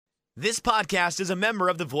This podcast is a member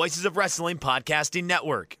of the Voices of Wrestling Podcasting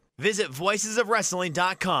Network. Visit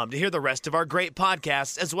voicesofwrestling.com to hear the rest of our great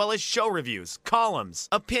podcasts, as well as show reviews, columns,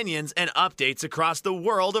 opinions, and updates across the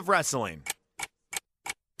world of wrestling.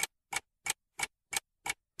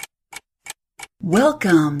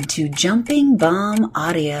 Welcome to Jumping Bomb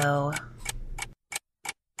Audio.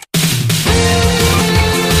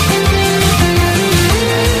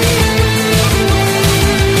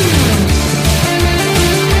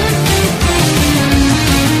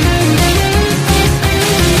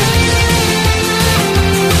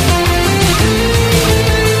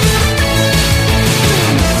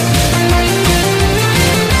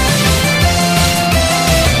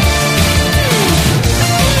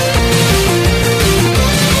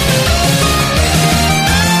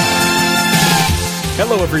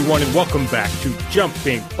 Hello, everyone, and welcome back to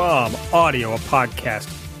Jumping Bomb Audio, a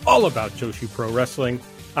podcast all about Joshi Pro Wrestling.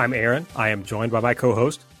 I'm Aaron. I am joined by my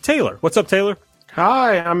co-host, Taylor. What's up, Taylor?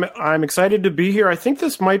 Hi, I'm excited to be here. I think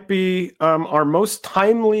this might be our most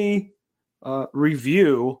timely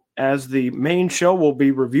review, as the main show we'll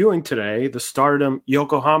be reviewing today, the Stardom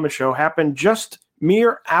Yokohama show, happened just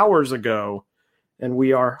mere hours ago, and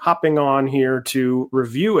we are hopping on here to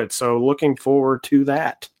review it, so looking forward to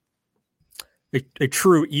that. A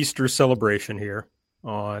true Easter celebration here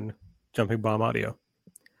on Jumping Bomb Audio.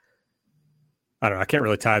 I don't know. I can't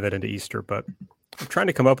really tie that into Easter, but I'm trying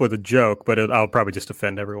to come up with a joke, but I'll probably just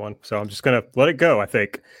offend everyone. So I'm just going to let it go, I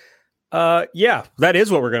think. Yeah, that is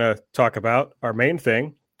what we're going to talk about. Our main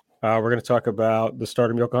thing. We're going to talk about the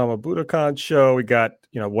Stardom Yokohama Budokan show. We got,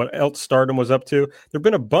 what else Stardom was up to. There have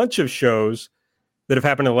been a bunch of shows that have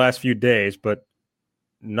happened in the last few days, but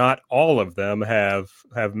not all of them have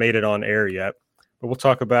made it on air yet. But we'll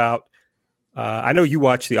talk about, I know you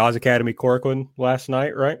watched the Oz Academy Korakuen last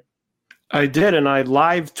night, right? I did, and I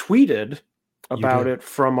live tweeted about it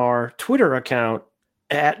from our Twitter account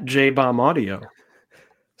at JBombAudio.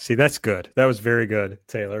 See, that's good. That was very good,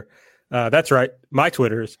 Taylor. That's right. My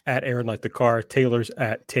Twitter is at Aaron Like the Car. Taylor's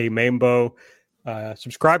at Taymambo.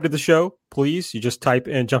 Subscribe to the show, please. You just type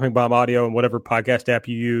in Jumping Bomb Audio in whatever podcast app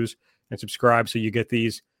you use and subscribe so you get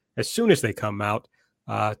these as soon as they come out,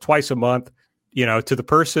 twice a month. To the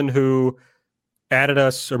person who added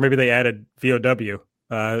us, or maybe they added VOW,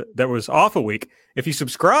 that was off a week. If you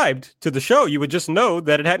subscribed to the show, you would just know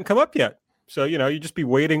that it hadn't come up yet. So, you'd just be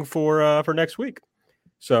waiting for next week.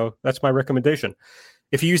 So that's my recommendation.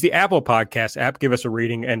 If you use the Apple Podcast app, give us a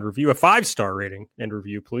rating and review, a 5-star rating and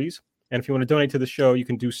review, please. And if you want to donate to the show, you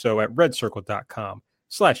can do so at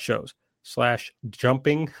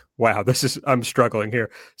redcircle.com/shows/jumping. Wow, I'm struggling here.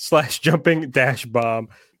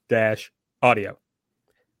 /jumping-bomb-audio.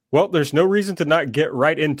 Well, there's no reason to not get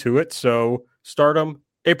right into it. So Stardom,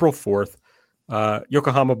 April 4th,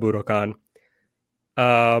 Yokohama Budokan.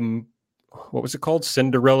 What was it called?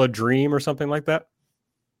 Cinderella Dream or something like that.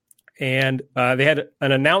 And they had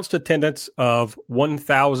an announced attendance of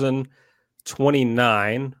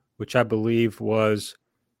 1,029, which I believe was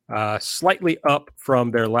slightly up from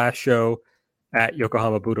their last show at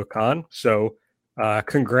Yokohama Budokan. So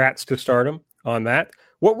congrats to Stardom on that.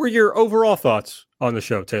 What were your overall thoughts on the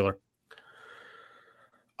show, Taylor?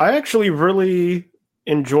 I actually really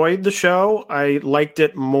enjoyed the show. I liked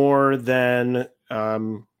it more than,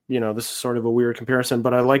 this is sort of a weird comparison,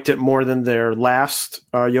 but I liked it more than their last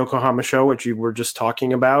Yokohama show, which you were just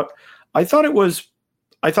talking about. I thought it was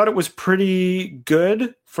pretty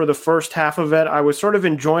good for the first half of it. I was sort of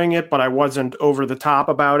enjoying it, but I wasn't over the top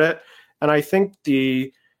about it. And I think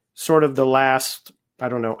the last,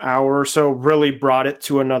 hour or so really brought it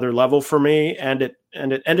to another level for me. And it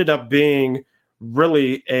ended up being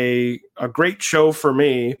really a great show for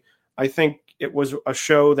me. I think it was a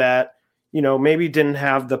show that, maybe didn't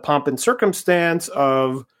have the pomp and circumstance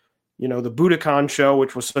of, the Budokan show,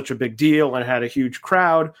 which was such a big deal and had a huge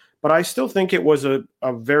crowd. But I still think it was a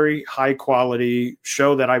very high quality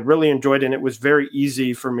show that I really enjoyed, and it was very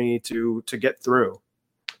easy for me to get through.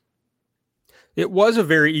 It was a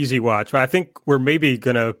very easy watch, but I think we're maybe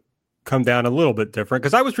going to come down a little bit different,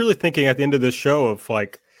 because I was really thinking at the end of this show of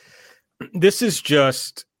this is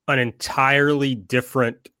just an entirely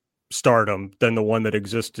different Stardom than the one that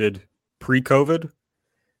existed pre-COVID.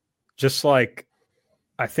 Just I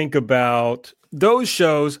think about those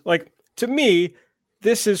shows, to me,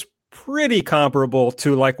 this is pretty comparable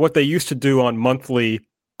to what they used to do on monthly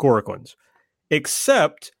Korakuens,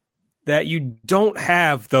 except that you don't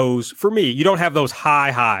have those, for me, you don't have those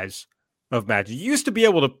highs of matches. You used to be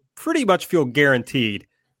able to pretty much feel guaranteed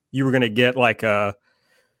you were going to get we're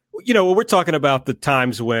talking about the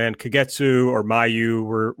times when Kagetsu or Mayu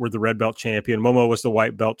were the red belt champion, Momo was the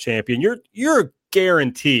white belt champion. You're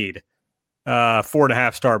guaranteed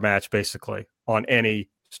 4.5-star match, basically, on any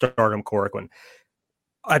Stardom Korakuen.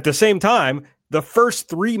 At the same time, the first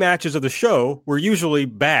 3 matches of the show were usually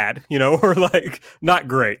bad, or like not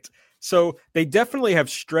great. So they definitely have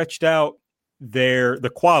stretched out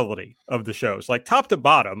the quality of the shows. Like top to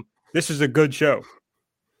bottom, this is a good show.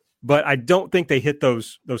 But I don't think they hit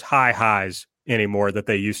those high highs anymore that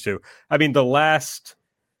they used to. I mean, the last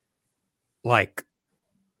like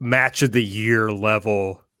match of the year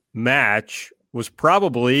level match was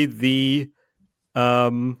probably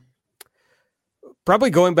probably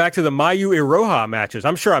going back to the Mayu Iroha matches.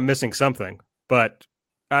 I'm sure I'm missing something, but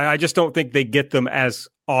I just don't think they get them as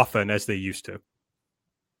often as they used to.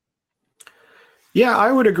 Yeah,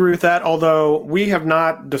 I would agree with that, although we have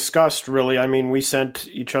not discussed really. I mean, we sent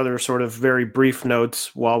each other sort of very brief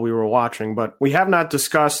notes while we were watching, but we have not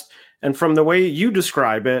discussed, and from the way you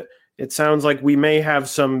describe it, it sounds like we may have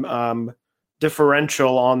some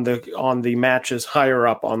differential on the matches higher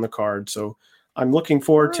up on the card. So I'm looking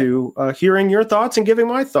forward to hearing your thoughts and giving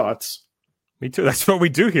my thoughts. Me too. That's what we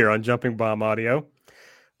do here on Jumping Bomb Audio.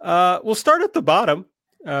 We'll start at the bottom.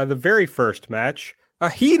 The very first match,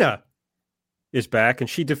 Hina is back, and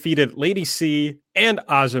she defeated Lady C and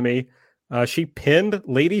Azumi. She pinned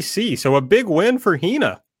Lady C, so a big win for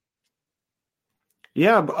Hina.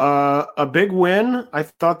 Yeah, a big win. I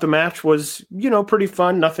thought the match was, pretty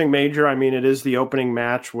fun. Nothing major. I mean, it is the opening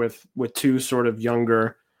match with 2 sort of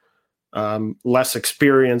younger, less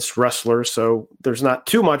experienced wrestlers, so there's not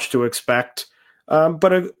too much to expect.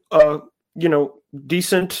 But a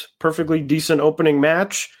perfectly decent opening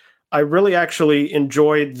match. I really actually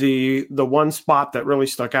enjoyed the one spot that really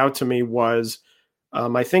stuck out to me was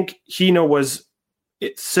I think Hina was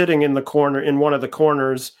sitting in one of the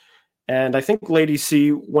corners, and I think Lady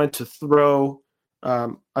C went to throw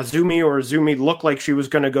Azumi looked like she was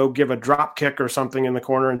going to go give a drop kick or something in the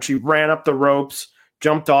corner, and she ran up the ropes,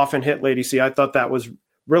 jumped off, and hit Lady C. I thought that was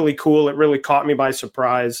really cool. It really caught me by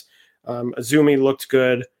surprise. Azumi looked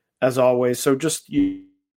good as always. So just your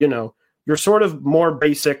sort of more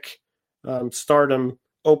basic Stardom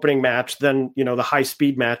opening match than the high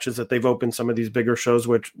speed matches that they've opened some of these bigger shows,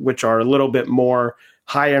 which are a little bit more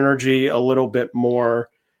high energy, a little bit more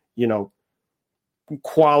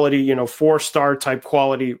quality, 4-star type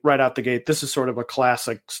quality right out the gate. This is sort of a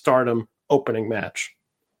classic Stardom opening match.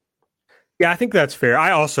 Yeah, I think that's fair.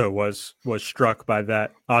 I also was struck by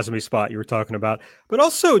that Azumi spot you were talking about, but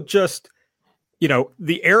also just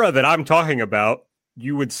the era that I'm talking about.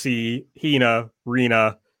 You would see Hina,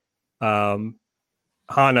 Rina, Hanan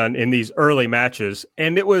in these early matches,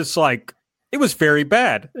 and it was very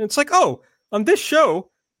bad. And it's like, oh, on this show,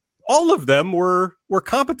 all of them were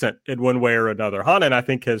competent in one way or another. Hanan, I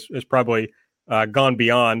think, has probably gone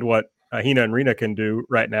beyond what Hina and Rina can do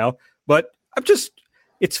right now. But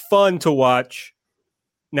it's fun to watch.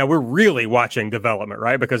 Now we're really watching development,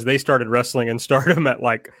 right? Because they started wrestling in Stardom at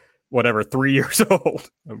 3 years old.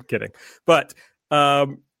 I'm kidding, but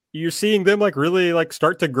you're seeing them really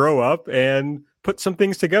start to grow up and put some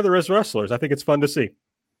things together as wrestlers. I think it's fun to see.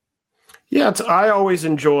 Yeah, I always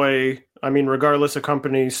enjoy, regardless of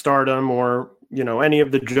company, Stardom or, any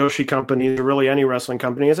of the Joshi companies or really any wrestling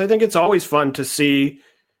companies, I think it's always fun to see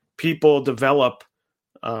people develop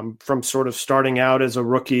from sort of starting out as a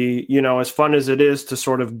rookie, as fun as it is to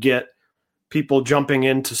sort of get people jumping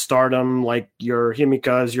into Stardom like your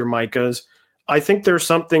Himikas, your Maikas. I think there's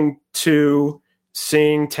something to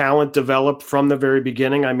seeing talent develop from the very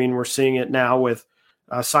beginning. I mean, we're seeing it now with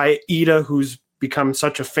Saida, who's become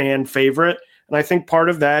such a fan favorite. And I think part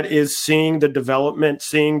of that is seeing the development,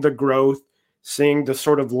 seeing the growth, seeing the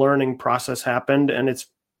sort of learning process happen. And it's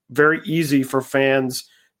very easy for fans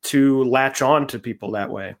to latch on to people that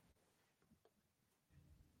way.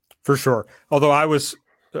 For sure. Although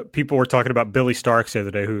people were talking about Billy Starks the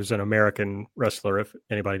other day, who's an American wrestler, if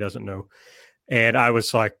anybody doesn't know. And I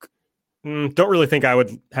was like, don't really think I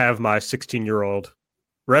would have my 16-year-old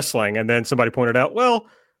wrestling. And then somebody pointed out, well,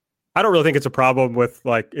 I don't really think it's a problem with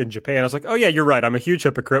in Japan. I was like, oh yeah, you're right. I'm a huge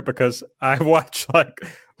hypocrite because I watch the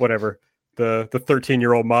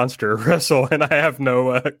 13-year-old monster wrestle, and I have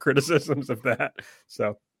no criticisms of that.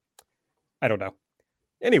 So I don't know.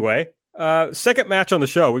 Anyway, second match on the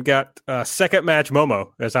show. We've got second match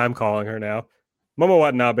Momo, as I'm calling her now. Momo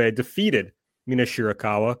Watanabe defeated Mina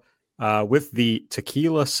Shirakawa with the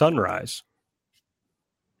Tequila Sunrise.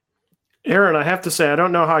 Aaron, I have to say, I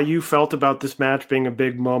don't know how you felt about this match, being a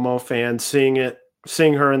big Momo fan, seeing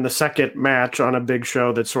her in the second match on a big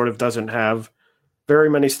show that sort of doesn't have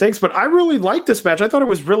very many stakes. But I really liked this match. I thought it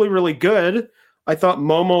was really, really good. I thought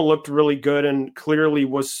Momo looked really good and clearly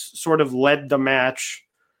was sort of led the match,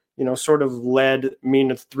 sort of led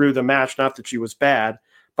Mina through the match. Not that she was bad,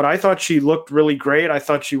 but I thought she looked really great. I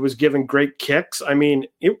thought she was giving great kicks. I mean,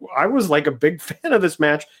 I was like a big fan of this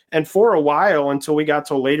match. And for a while, until we got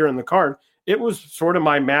to later in the card, it was sort of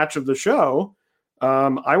my match of the show.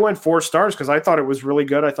 I went 4 stars because I thought it was really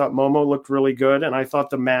good. I thought Momo looked really good, and I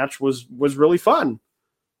thought the match was really fun.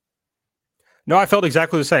 No, I felt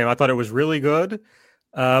exactly the same. I thought it was really good.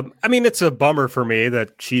 I mean, it's a bummer for me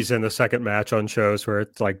that she's in the second match on shows where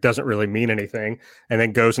it like doesn't really mean anything, and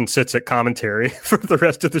then goes and sits at commentary for the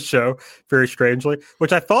rest of the show, very strangely.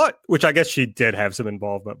 Which I guess she did have some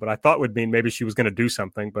involvement, but I thought would mean maybe she was going to do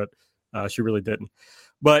something, but she really didn't.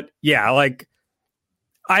 But yeah, like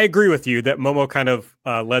I agree with you that Momo kind of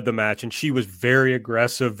led the match, and she was very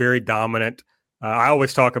aggressive, very dominant. I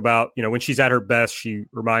always talk about when she's at her best, she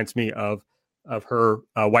reminds me of her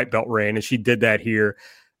white belt reign, and she did that here.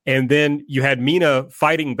 And then you had Mina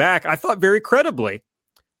fighting back, I thought very credibly.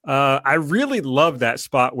 I really loved that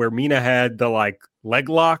spot where Mina had the like leg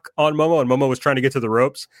lock on Momo, and Momo was trying to get to the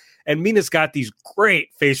ropes. And Mina's got these great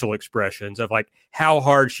facial expressions of like how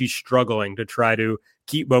hard she's struggling to try to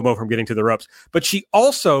keep Momo from getting to the ropes. But she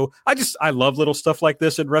also, I love little stuff like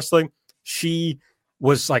this in wrestling. She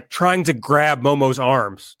was like trying to grab Momo's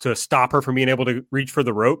arms to stop her from being able to reach for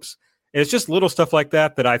the ropes. And it's just little stuff like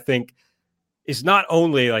that that I think is not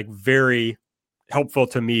only like very helpful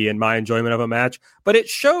to me in my enjoyment of a match, but it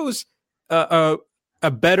shows a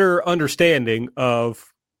better understanding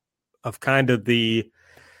of kind of the,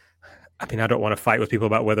 I mean, I don't want to fight with people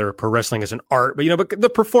about whether pro wrestling is an art, but the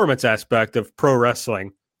performance aspect of pro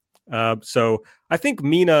wrestling. So I think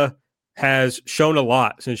Mina has shown a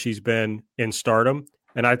lot since she's been in Stardom,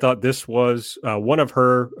 and I thought this was one of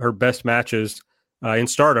her best matches in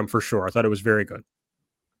Stardom for sure. I thought it was very good.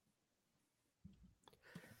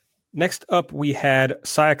 Next up, we had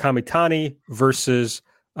Saya Kamitani versus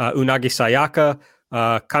Unagi Sayaka.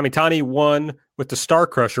 Kamitani won with the Star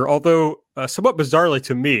Crusher, although somewhat bizarrely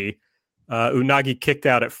to me, Unagi kicked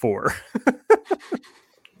out at 4.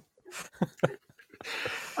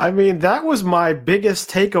 I mean, that was my biggest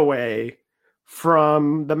takeaway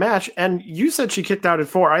from the match. And you said she kicked out at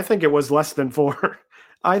 4. I think it was less than 4.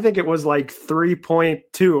 I think it was like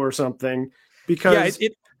 3.2 or something. Because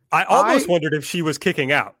I almost wondered if she was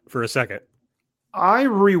kicking out for a second. I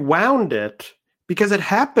rewound it because it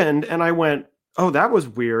happened, and I went, "Oh, that was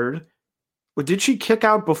weird." Well, did she kick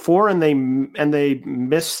out before and they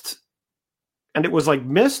missed? And it was like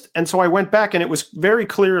missed. And so I went back, and it was very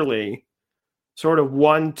clearly sort of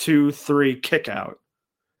 1, 2, 3 kick out.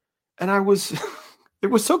 And it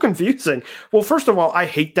was so confusing. Well, first of all, I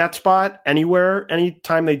hate that spot anywhere.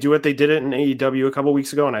 Anytime they do it, they did it in AEW a couple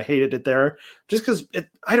weeks ago, and I hated it there just because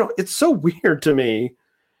it's so weird to me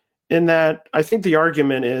in that I think the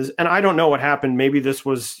argument is, and I don't know what happened. Maybe this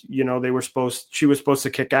was, she was supposed to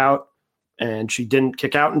kick out and she didn't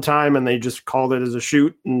kick out in time, and they just called it as a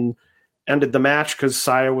shoot and ended the match because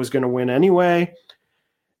Saya was going to win anyway.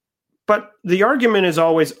 But the argument is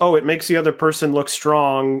always, oh, it makes the other person look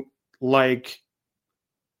strong, like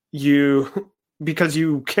because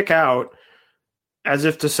you kick out, as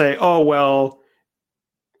if to say, oh, well,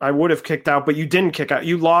 I would have kicked out, but you didn't kick out.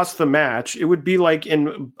 You lost the match. It would be like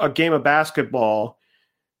in a game of basketball,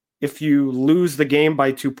 if you lose the game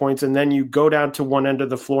by 2 points and then you go down to one end of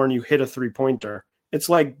the floor and you hit a 3-pointer. It's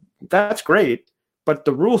like, that's great. But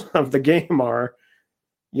the rules of the game are,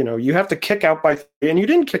 you have to kick out by 3, and you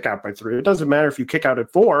didn't kick out by 3. It doesn't matter if you kick out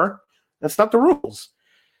at 4. That's not the rules.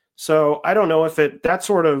 So I don't know if that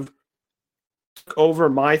sort of took over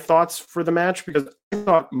my thoughts for the match, because I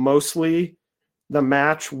thought mostly the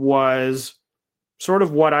match was sort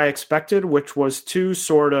of what I expected, which was 2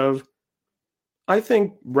 sort of, I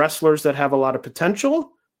think, wrestlers that have a lot of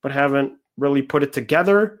potential but haven't really put it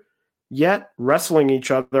together yet, wrestling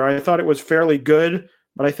each other. I thought it was fairly good,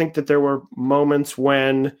 but I think that there were moments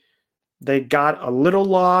when they got a little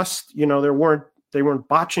lost. They weren't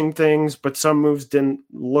botching things, but some moves didn't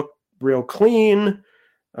look real clean.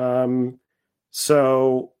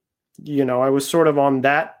 So, I was sort of on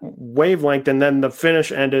that wavelength, and then the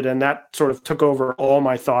finish ended, and that sort of took over all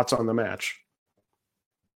my thoughts on the match.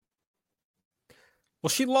 Well,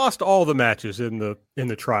 she lost all the matches in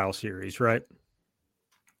the trial series, right?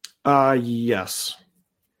 Yes.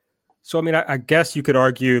 So, I mean, I guess you could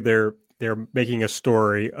argue they're making a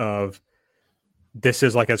story of this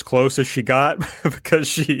is like as close as she got because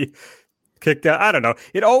she kicked out. I don't know.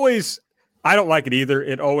 I don't like it either.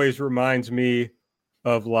 It always reminds me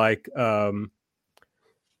of like Hulk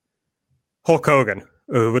Hogan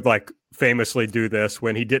who would like famously do this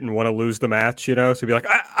when he didn't want to lose the match, you know? So he'd be like,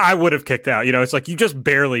 I would have kicked out. You know, it's like, you just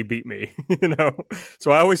barely beat me, you know?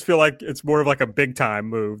 So I always feel like it's more of like a big time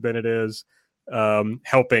move than it is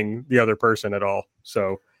helping the other person at all.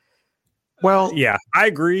 So, well, yeah, I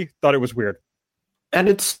agree. Thought it was weird. And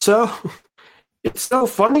it's so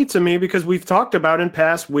funny to me because we've talked about in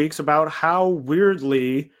past weeks about how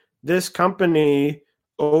weirdly this company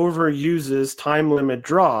overuses time limit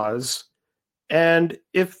draws. And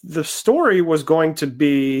if the story was going to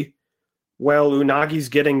be, well, Unagi's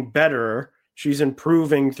getting better, she's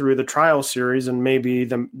improving through the trial series, and maybe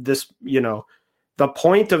the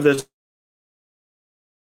point of this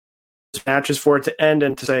match is for it to end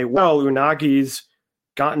and to say, well, Unagi's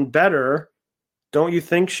gotten better. Don't you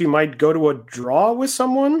think she might go to a draw with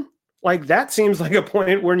someone? Like, that seems like a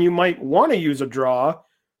point where you might want to use a draw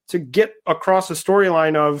to get across a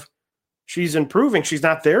storyline of she's improving. She's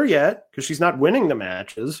not there yet because she's not winning the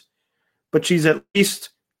matches, but she's at least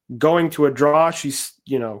going to a draw. She's,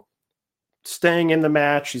 staying in the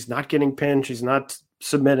match. She's not getting pinned. She's not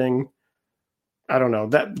submitting. I don't know.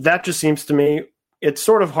 That just seems to me, it's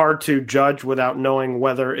sort of hard to judge without knowing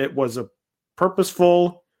whether it was a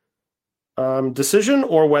purposeful decision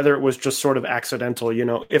or whether it was just sort of accidental.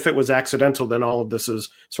 If it was accidental, then all of this is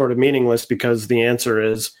sort of meaningless because the answer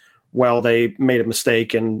is, well, they made a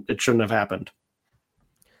mistake and it shouldn't have happened.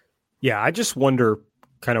 Yeah, I just wonder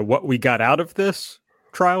kind of what we got out of this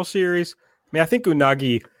trial series. I mean, I think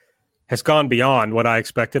Unagi has gone beyond what I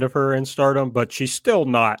expected of her in Stardom, but she's still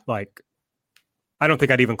not like, I don't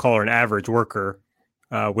think I'd even call her an average worker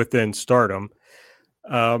within Stardom.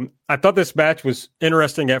 I thought this match was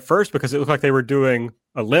interesting at first because it looked like they were doing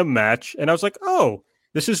a limb match. And I was like, oh,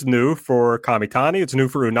 this is new for Kamitani. It's new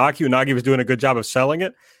for Unagi. Unagi was doing a good job of selling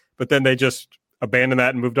it, but then they just abandoned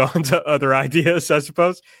that and moved on to other ideas, I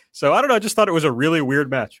suppose. So I don't know. I just thought it was a really weird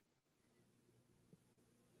match.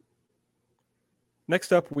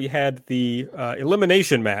 Next up, we had the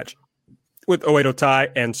elimination match with Oedo Tai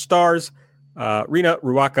and Stars, Rina,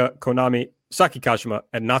 Ruaka, Konami, Saki Kashima,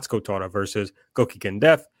 and Natsuko Tora versus Gokigen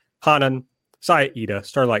Death, Hanan, Saya Ida,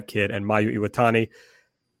 Starlight Kid, and Mayu Iwatani.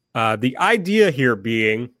 The idea here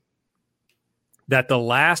being that the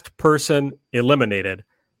last person eliminated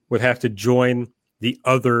would have to join the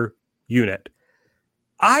other unit.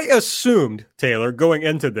 I assumed, Taylor, going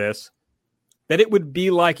into this, that it would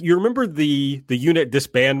be like, you remember the unit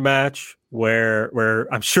disband match where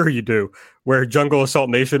I'm sure you do, where Jungle Assault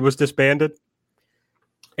Nation was disbanded?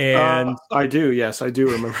 And I do, yes, I do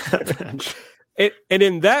remember that match. And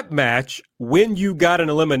in that match, when you got an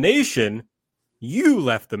elimination, you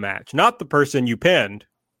left the match, not the person you pinned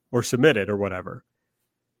or submitted or whatever.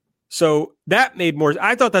 So that made more.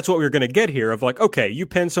 I thought that's what we were going to get here of like, okay, you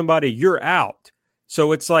pin somebody, you're out.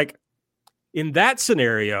 So it's like in that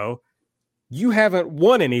scenario, you haven't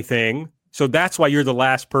won anything. So that's why you're the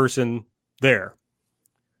last person there.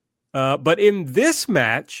 But in this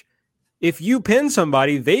match, if you pin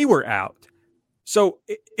somebody, they were out. So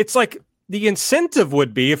it's like the incentive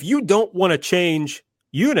would be, if you don't want to change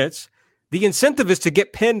units, the incentive is to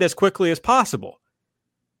get pinned as quickly as possible.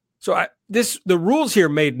 So the rules here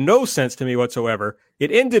made no sense to me whatsoever.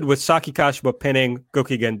 It ended with Saki Kashima pinning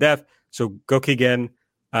Gokigen Death. So Gokigen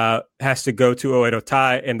has to go to Oedo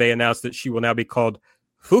Tai, and they announced that she will now be called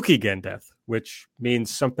Fukigen Death, which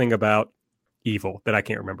means something about evil that I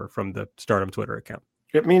can't remember from the Stardom Twitter account.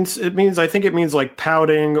 I think it means like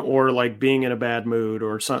pouting or like being in a bad mood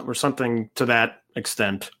or something to that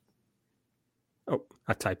extent. Oh,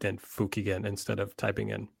 I typed in Fukigen instead of typing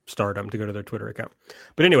in Stardom to go to their Twitter account.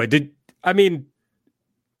 But anyway, to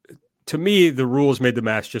me, the rules made the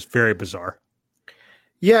match just very bizarre.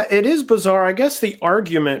 Yeah, it is bizarre. I guess the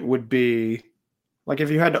argument would be, like,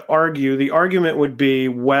 if you had to argue, the argument would be,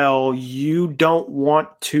 well, you don't want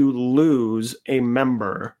to lose a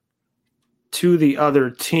member to the other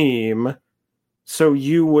team, so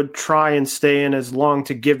you would try and stay in as long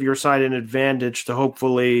to give your side an advantage to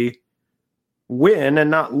hopefully win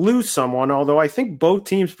and not lose someone. Although I think both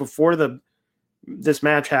teams before this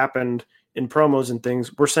match happened in promos and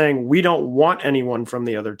things were saying we don't want anyone from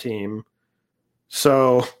the other team.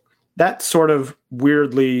 So that sort of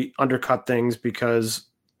weirdly undercut things because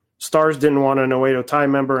Stars didn't want an Oedo Tai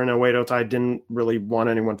member and Oedo Tai didn't really want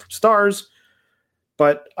anyone from Stars.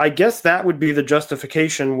 But I guess that would be the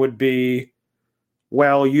justification would be,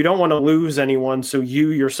 well, you don't want to lose anyone, so you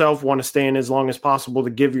yourself want to stay in as long as possible to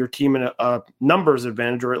give your team a numbers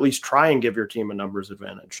advantage, or at least try and give your team a numbers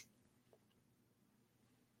advantage.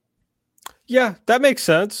 Yeah, that makes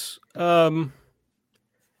sense.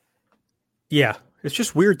 Yeah, it's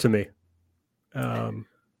just weird to me.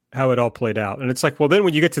 how it all played out. And it's like, well, then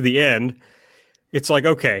when you get to the end, it's like,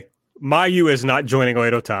 okay, Mayu is not joining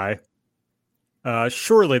Oedo Tai.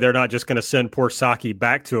 Surely they're not just going to send poor Saki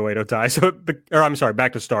back to Oedo Tai.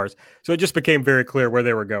 Back to Stars. So it just became very clear where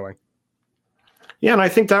they were going. Yeah, and I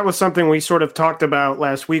think that was something we sort of talked about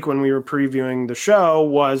last week when we were previewing the show,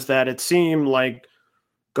 was that it seemed like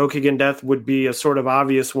Gokigen Death would be a sort of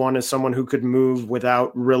obvious one as someone who could move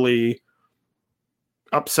without really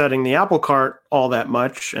upsetting the apple cart all that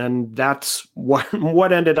much, and that's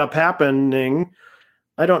what ended up happening.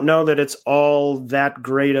 I don't know that it's all that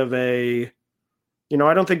great of a,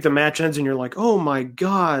 I don't think the match ends and you're like, oh my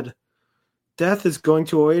god, Death is going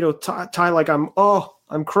to Oedo Tai, like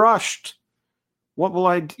I'm crushed. What will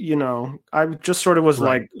I, I just sort of was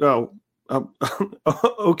right.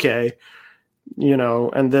 Okay.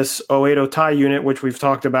 And this Oedo Tai unit, which we've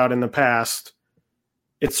talked about in the past,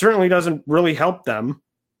 it certainly doesn't really help them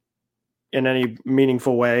in any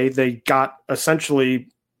meaningful way. They got essentially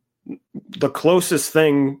the closest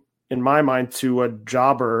thing, in my mind, to a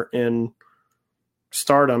jobber in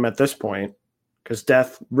Stardom at this point, because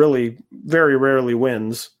Death really very rarely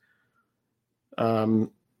wins.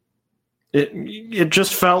 It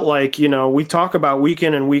just felt like, we talk about week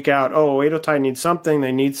in and week out, Oedo Tai needs something,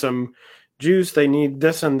 they need some juice, they need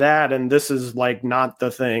this and that, and this is like not the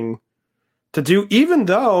thing to do, even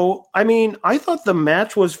though, I thought the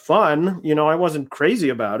match was fun. I wasn't crazy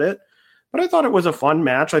about it, but I thought it was a fun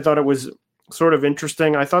match. I thought it was sort of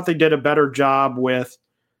interesting. I thought they did a better job with,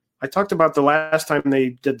 I talked about the last time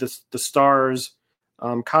they did the Stars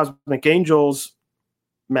Cosmic Angels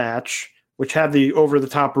match, which had the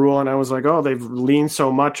over-the-top rule, and I was like, they've leaned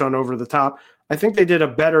so much on over-the-top. I think they did a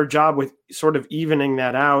better job with sort of evening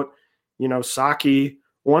that out. Saki,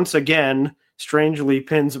 once again, strangely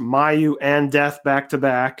pins Mayu and Death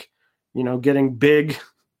back-to-back,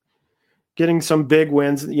 getting some big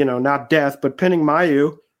wins, not Death, but pinning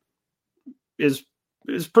Mayu is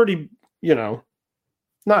pretty,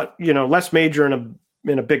 not, less major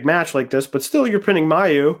in a big match like this, but still you're pinning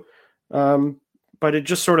Mayu. But it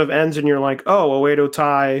just sort of ends and you're like, Oedo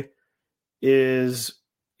Tai is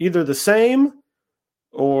either the same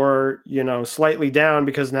or, slightly down,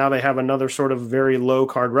 because now they have another sort of very low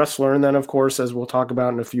card wrestler. And then, of course, as we'll talk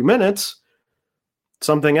about in a few minutes,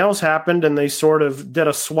 something else happened and they sort of did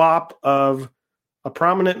a swap of a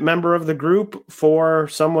prominent member of the group for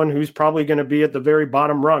someone who's probably going to be at the very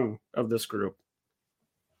bottom rung of this group.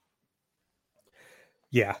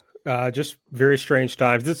 Yeah. Just very strange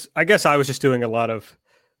times. I guess I was just doing a lot of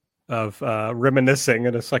reminiscing,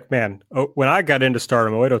 and it's like, man, when I got into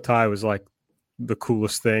Stardom, Oedo Tai was like the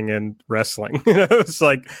coolest thing in wrestling. It's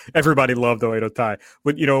like everybody loved Oedo Tai.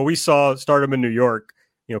 But we saw Stardom in New York.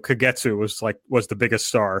 Kagetsu was the biggest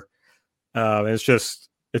star. And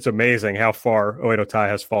it's amazing how far Oedo Tai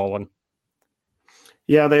has fallen.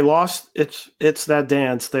 Yeah, they lost. It's that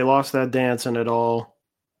dance. They lost that dance, and it all.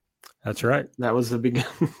 That's right. That was the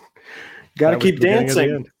beginning. Got to keep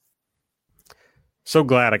dancing. So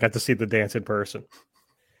glad I got to see the dance in person.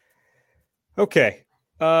 Okay.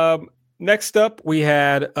 Next up, we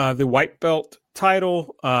had the white belt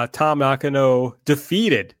title. Tam Nakano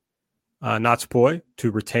defeated Natsupoi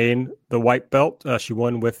to retain the white belt. She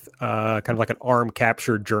won with kind of like an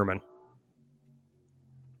arm-captured German.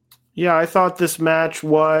 Yeah, I thought this match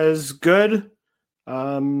was good.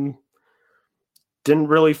 Didn't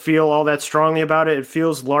really feel all that strongly about it. It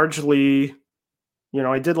feels largely,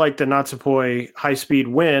 I did like the Natsupoi high-speed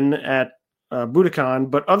win at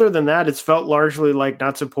Budokan, but other than that, it's felt largely like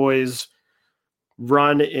Natsupoi's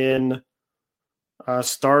run in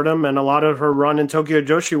Stardom and a lot of her run in Tokyo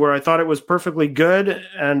Joshi, where I thought it was perfectly good.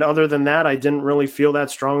 And other than that, I didn't really feel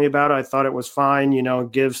that strongly about it. I thought it was fine.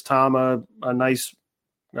 It gives Tam a nice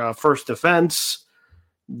first defense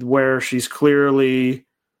where she's clearly,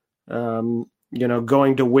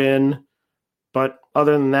 going to win. But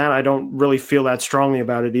other than that, I don't really feel that strongly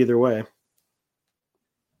about it either way.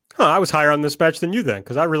 I was higher on this match than you then,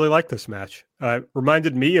 because I really liked this match. It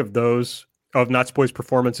reminded me of Natsupoi's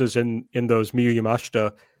performances in those Miyu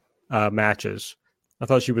Yamashita matches. I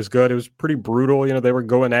thought she was good. It was pretty brutal. They were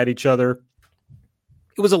going at each other.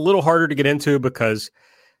 It was a little harder to get into because,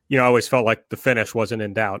 I always felt like the finish wasn't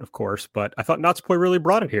in doubt, of course. But I thought Natsupoi really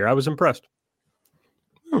brought it here. I was impressed.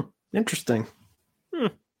 Interesting.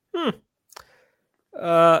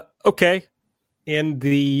 Okay. In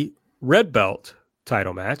the red belt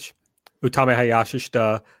title match, Utami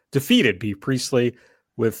Hayashishita defeated Bea Priestley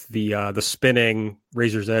with the spinning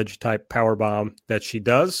Razor's Edge type power bomb that she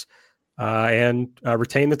does, and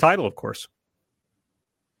retained the title, of course.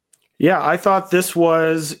 Yeah, I thought this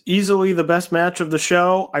was easily the best match of the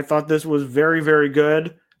show. I thought this was very, very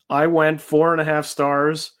good. I went 4.5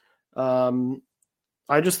 stars.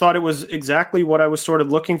 I just thought it was exactly what I was sort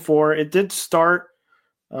of looking for. It did started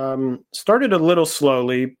a little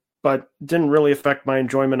slowly, but didn't really affect my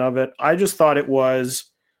enjoyment of it. I just thought it was,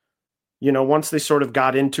 once they sort of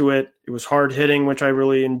got into it, it was hard hitting, which I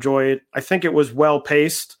really enjoyed. I think it was well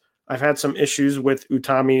paced. I've had some issues with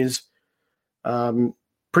Utami's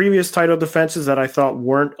previous title defenses that I thought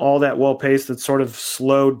weren't all that well paced, that sort of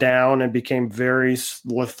slowed down and became very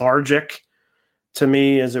lethargic to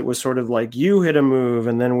me, as it was sort of like, you hit a move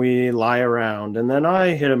and then we lie around, and then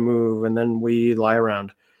I hit a move and then we lie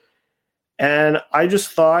around. And I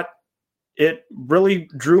just thought it really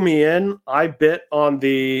drew me in. I bit on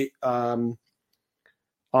the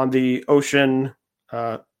Ocean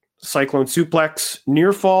Cyclone Suplex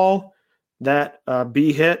near fall that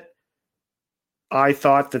B hit. I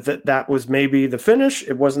thought that was maybe the finish.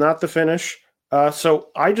 It was not the finish. So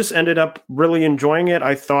I just ended up really enjoying it.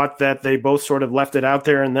 I thought that they both sort of left it out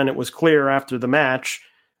there, and then it was clear after the match,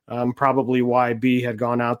 probably why B had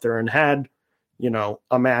gone out there and had,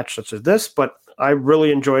 a match such as this. But I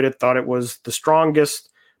really enjoyed it, thought it was the strongest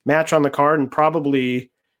match on the card, and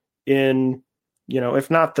probably in, if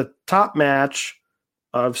not the top match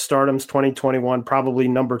of Stardom's 2021, probably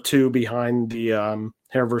number 2 behind the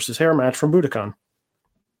hair versus hair match from Budokan.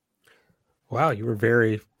 Wow, you were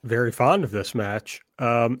very, very fond of this match.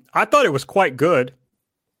 I thought it was quite good.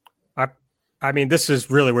 I mean, this is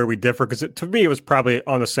really where we differ, because to me, it was probably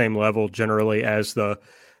on the same level generally as the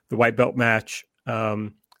white belt match.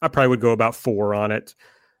 I probably would go about 4 on it.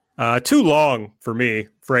 Too long for me,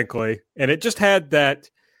 frankly. And it just had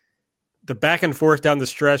the back and forth down the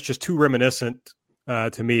stretch, just too reminiscent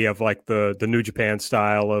to me of like the New Japan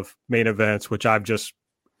style of main events, which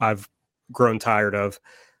I've grown tired of.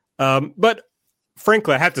 But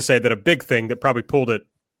frankly, I have to say that a big thing that probably pulled it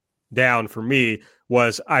down for me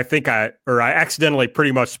was I accidentally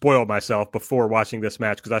pretty much spoiled myself before watching this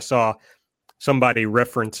match, because I saw somebody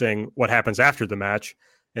referencing what happens after the match.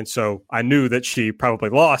 And so I knew that she probably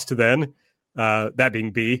lost then, that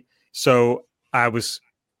being B. So there was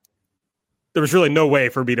really no way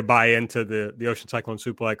for me to buy into the Ocean Cyclone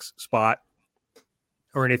Suplex spot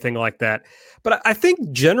or anything like that. But I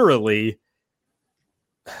think generally,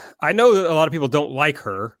 I know that a lot of people don't like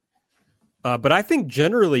her, but I think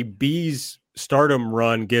generally B's Stardom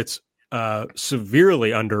run gets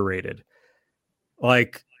severely underrated.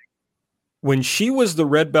 Like, when she was the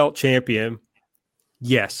red belt champion,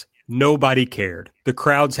 yes, nobody cared. The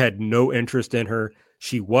crowds had no interest in her.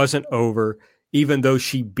 She wasn't over, even though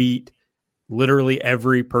she beat literally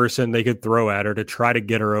every person they could throw at her to try to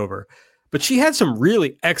get her over. But she had some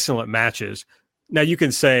really excellent matches. Now, you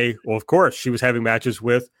can say, well, of course, she was having matches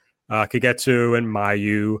with Kagetsu and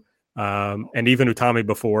Mayu, and even Utami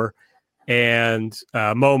before, and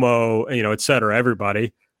Momo, et cetera,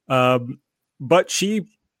 everybody. But she,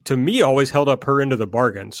 to me, always held up her end of the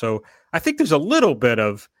bargain. So I think there's a little bit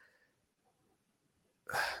of,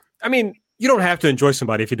 I mean, you don't have to enjoy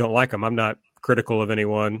somebody if you don't like them. I'm not critical of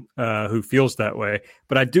anyone who feels that way,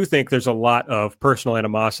 but I do think there's a lot of personal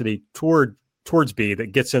animosity towards B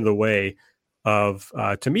that gets in the way of,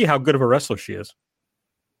 to me, how good of a wrestler she is.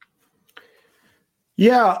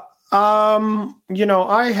 Yeah.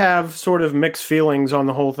 I have sort of mixed feelings on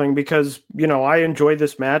the whole thing, because, I enjoyed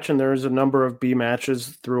this match, and there's a number of B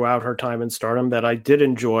matches throughout her time in Stardom that I did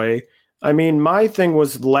enjoy. I mean, my thing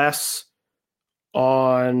was less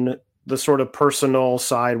on the sort of personal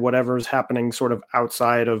side, whatever's happening sort of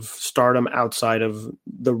outside of Stardom, outside of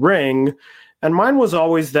the ring. And mine was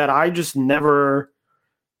always that I just never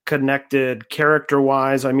connected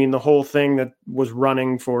character-wise. I mean, the whole thing that was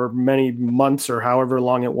running for many months or however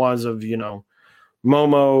long it was of,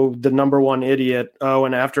 Momo, the number one idiot. Oh,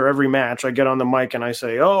 and after every match, I get on the mic and I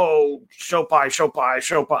say, oh,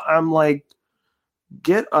 Shopai. I'm like,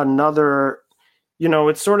 get another,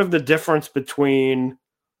 it's sort of the difference between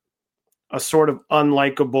a sort of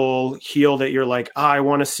unlikable heel that you're like, I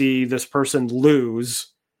want to see this person lose.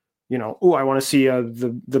 I want to see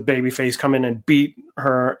the baby face come in and beat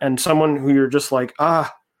her, and someone who you're just like,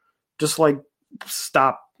 just like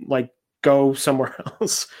stop, like go somewhere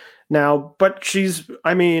else now. But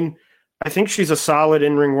I think she's a solid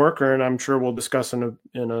in-ring worker, and I'm sure we'll discuss in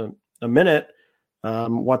a minute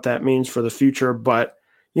what that means for the future. But,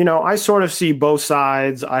 I sort of see both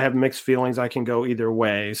sides. I have mixed feelings. I can go either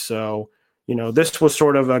way. So, this was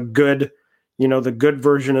sort of a good, the good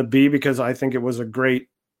version of B, because I think it was a great,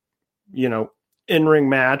 in-ring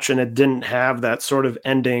match, and it didn't have that sort of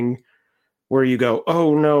ending where you go,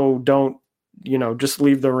 oh no, don't, just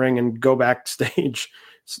leave the ring and go backstage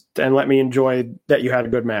and let me enjoy that you had a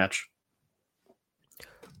good match.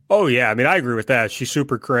 Oh yeah, I mean I agree with that. She's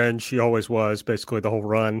super cringe. She always was, basically the whole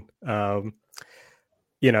run. So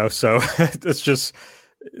it's just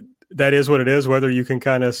that is what it is. Whether you can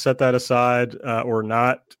kind of set that aside or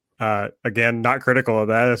not. Again, not critical of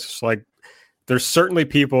that. It's just like there's certainly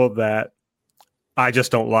people that I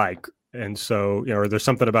just don't like, and so or there's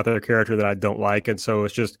something about their character that I don't like, and so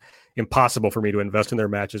it's just impossible for me to invest in their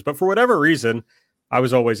matches. But for whatever reason, I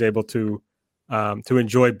was always able to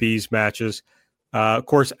enjoy B's matches. Of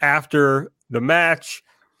course, after the match,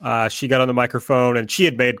 she got on the microphone and she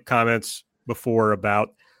had made comments before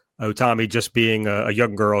about Utami just being a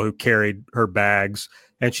young girl who carried her bags.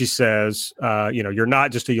 And she says, you're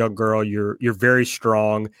not just a young girl, you're very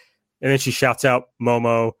strong. And then she shouts out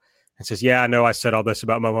Momo and says, yeah, I know I said all this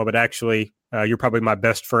about Momo, but actually you're probably my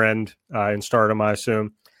best friend in Stardom, I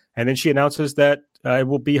assume. And then she announces that it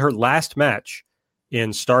will be her last match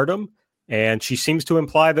in Stardom. And she seems to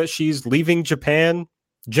imply that she's leaving Japan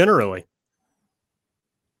generally.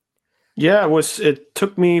 Yeah, it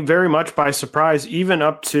took me very much by surprise, even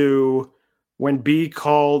up to when B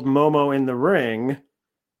called Momo in the ring.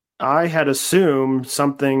 I had assumed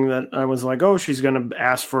something that I was like, oh, she's going to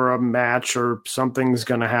ask for a match or something's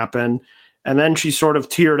going to happen. And then she sort of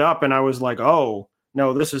teared up and I was like, oh,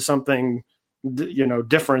 no, this is something,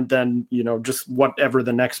 different than, just whatever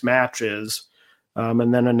the next match is.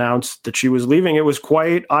 And then announced that she was leaving. It was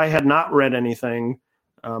I had not read anything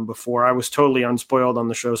before. I was totally unspoiled on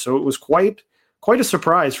the show. So it was quite a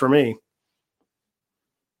surprise for me.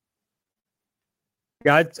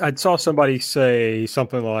 Yeah, I saw somebody say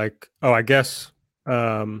something like, "Oh, I guess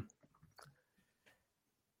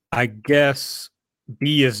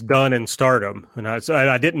B is done in Stardom," and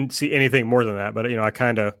I didn't see anything more than that. But I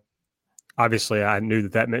kind of obviously I knew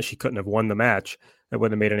that meant she couldn't have won the match. That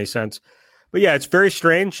wouldn't have made any sense. But yeah, it's very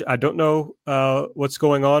strange. I don't know what's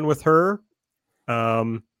going on with her.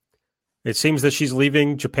 It seems that she's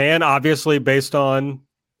leaving Japan. Obviously, based on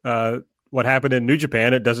what happened in New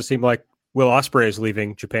Japan, it doesn't seem like Will Ospreay is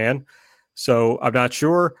leaving Japan. So I'm not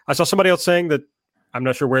sure. I saw somebody else saying that, I'm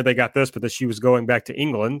not sure where they got this, but that she was going back to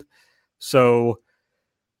England. So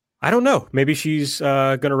I don't know. Maybe she's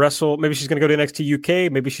going to wrestle. Maybe she's going to go to NXT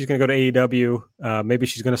UK. Maybe she's going to go to AEW. Maybe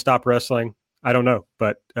she's going to stop wrestling. I don't know.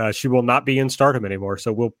 But she will not be in Stardom anymore.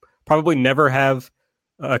 So we'll probably never have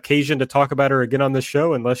occasion to talk about her again on this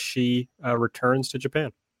show unless she returns to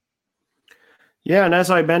Japan. Yeah, and as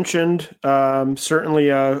I mentioned, certainly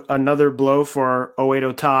another blow for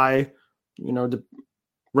Oedo Tai.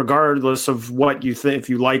 Regardless of what you think, if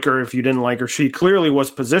you like her, if you didn't like her, she clearly was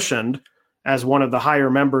positioned as one of the higher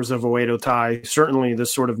members of Oedo Tai. Certainly,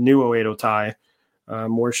 this sort of new Oedo Tai,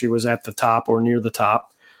 where she was at the top or near the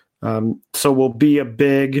top. So will be a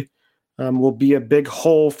big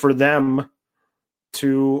hole for them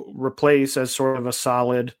to replace as sort of a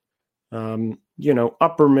solid,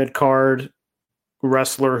 upper mid card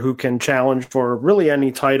wrestler who can challenge for really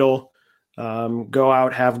any title, go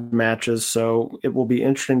out, have matches. So it will be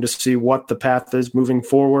interesting to see what the path is moving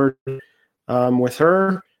forward with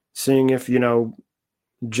her, seeing if,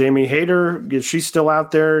 Jamie Hayter, is she still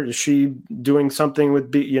out there? Is she doing something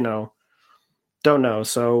with don't know.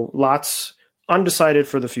 So lots undecided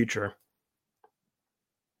for the future.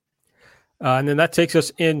 And then that takes us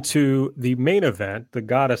into the main event. The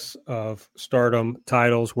Goddess of Stardom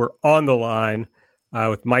titles were on the line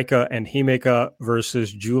with Maika and Himeka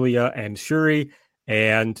versus Julia and Shuri.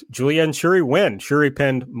 And Julia and Shuri win. Shuri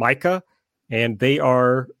pinned Maika, and they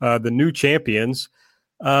are the new champions.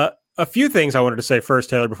 A few things I wanted to say first,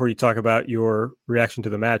 Taylor, before you talk about your reaction to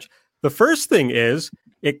the match. The first thing is,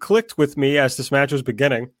 it clicked with me as this match was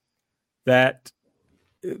beginning that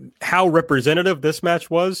how representative this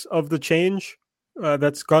match was of the change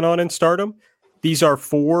that's gone on in Stardom. These are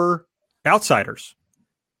 4 outsiders,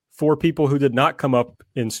 4 people who did not come up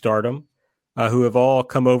in Stardom, who have all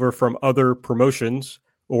come over from other promotions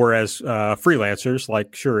or as freelancers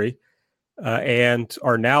like Shuri, and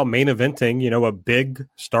are now main eventing, a big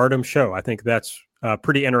Stardom show. I think that's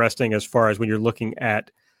pretty interesting as far as when you're looking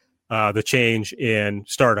at the change in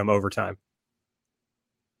Stardom over time.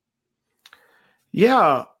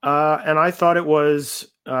 Yeah, and I thought it was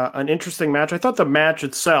an interesting match. I thought the match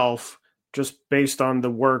itself, just based on the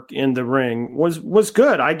work in the ring, was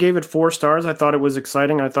good. I gave it 4 stars. I thought it was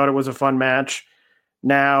exciting. I thought it was a fun match.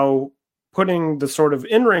 Now, putting the sort of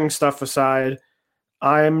in-ring stuff aside,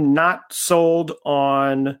 I'm not sold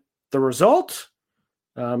on the result.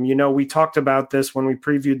 We talked about this when we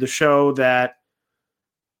previewed the show that,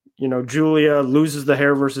 Julia loses the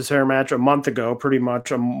hair versus hair match a month ago, pretty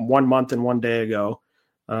much 1 month and 1 day ago.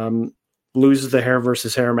 Loses the hair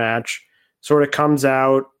versus hair match, sort of comes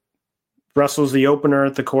out, wrestles the opener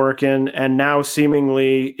at the Korakuen, and now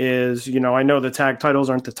seemingly is, I know the tag titles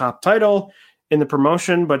aren't the top title in the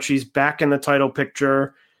promotion, but she's back in the title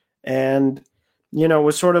picture. And, it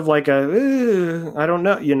was sort of like I don't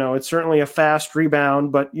know, it's certainly a fast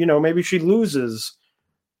rebound, but, maybe she loses,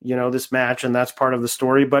 this match, and that's part of the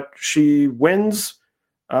story. But she wins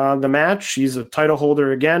the match. She's a title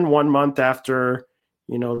holder again 1 month after,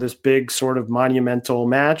 this big sort of monumental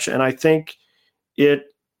match. And I think it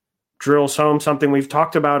drills home something we've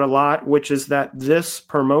talked about a lot, which is that this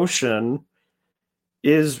promotion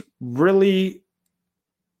is really,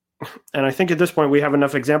 and I think at this point we have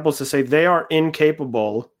enough examples to say they are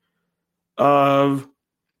incapable of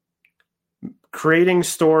creating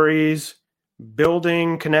stories,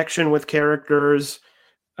 building connection with characters,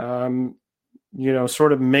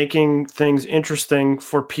 sort of making things interesting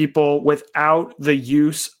for people without the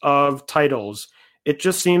use of titles. It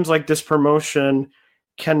just seems like this promotion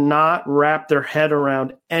cannot wrap their head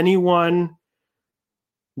around anyone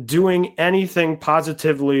doing anything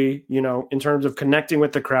positively, in terms of connecting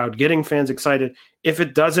with the crowd, getting fans excited, if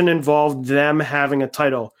it doesn't involve them having a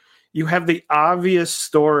title. You have the obvious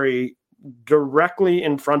story directly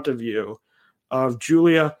in front of you of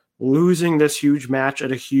Giulia losing this huge match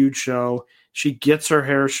at a huge show. She gets her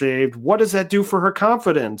hair shaved. What does that do for her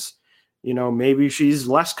confidence? Maybe she's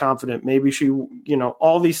less confident. Maybe she,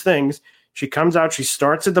 all these things. She comes out, she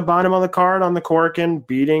starts at the bottom of the card on the Korakuen,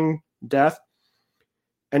 beating Death.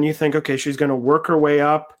 And you think, okay, she's going to work her way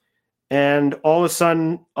up. And all of a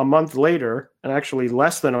sudden, a month later, and actually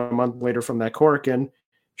less than a month later from that Korakuen,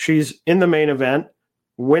 she's in the main event,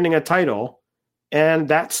 winning a title. And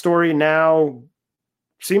that story now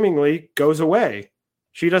seemingly goes away.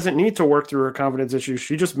 She doesn't need to work through her confidence issues.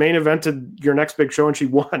 She just main evented your next big show and she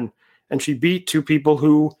won. And she beat two people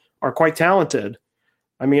who are quite talented.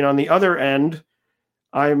 I mean, on the other end,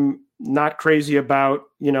 I'm not crazy about,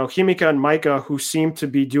 Himika and Maika, who seem to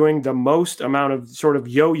be doing the most amount of sort of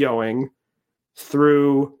yo-yoing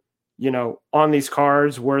through, on these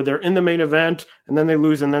cards where they're in the main event and then they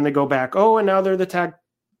lose and then they go back. Oh, and now they're the tag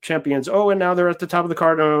champions. Oh, and now they're at the top of the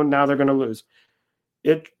card. Oh, now they're going to lose.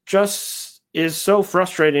 It just is so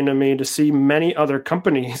frustrating to me to see many other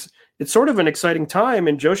companies. It's sort of an exciting time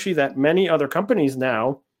in Joshi that many other companies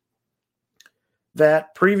now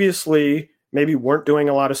that previously maybe weren't doing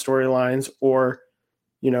a lot of storylines or,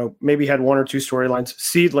 maybe had one or two storylines.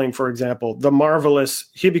 Seedling, for example, the marvelous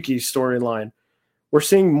Hibiki storyline. We're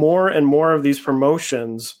seeing more and more of these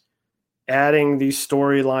promotions adding these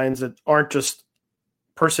storylines that aren't just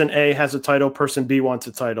person A has a title, person B wants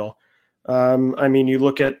a title. You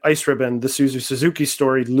look at Ice Ribbon, the Suzu Suzuki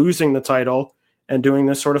story, losing the title and doing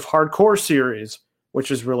this sort of hardcore series,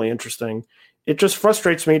 which is really interesting. It just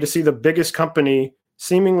frustrates me to see the biggest company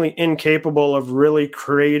seemingly incapable of really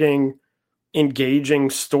creating engaging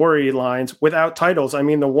storylines without titles. I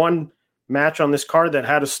mean, the one match on this card that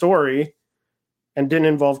had a story and didn't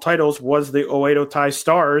involve titles was the Oedo Tai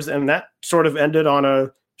Stars, and that sort of ended on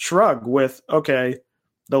a shrug with, okay,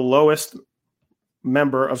 the lowest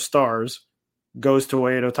member of Stars goes to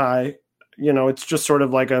Oedo Tai. It's just sort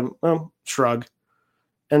of like a shrug.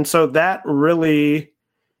 And so that really,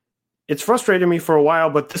 it's frustrated me for a while,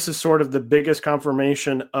 but this is sort of the biggest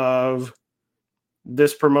confirmation of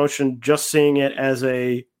this promotion, just seeing it as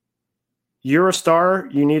you're a star,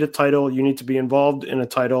 you need a title, you need to be involved in a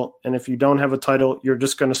title. And if you don't have a title, you're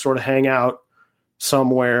just going to sort of hang out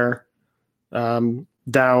somewhere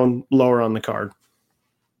down lower on the card.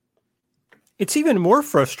 It's even more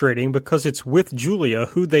frustrating because it's with Giulia,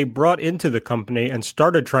 who they brought into the company and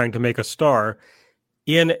started trying to make a star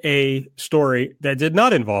in a story that did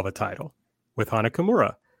not involve a title with Hana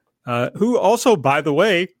Kimura, who also, by the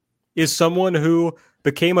way, is someone who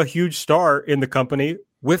became a huge star in the company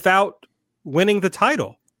without winning the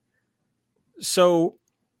title. So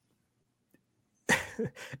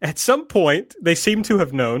at some point, they seem to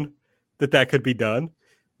have known that could be done.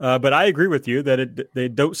 But I agree with you that they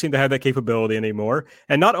don't seem to have that capability anymore.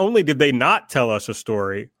 And not only did they not tell us a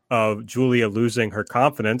story of Giulia losing her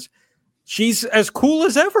confidence, she's as cool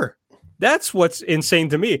as ever. That's what's insane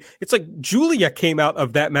to me. It's like Giulia came out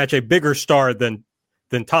of that match a bigger star than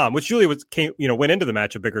Tom, which Giulia went into the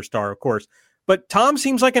match a bigger star, of course. But Tom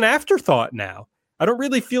seems like an afterthought now. I don't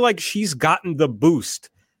really feel like she's gotten the boost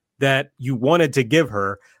that you wanted to give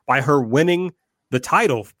her by her winning the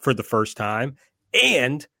title for the first time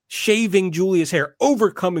and shaving Giulia's hair,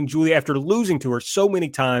 overcoming Giulia after losing to her so many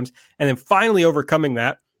times, and then finally overcoming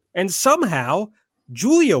that. And somehow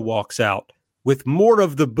Giulia walks out with more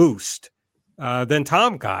of the boost than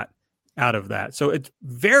Tom got out of that. So it's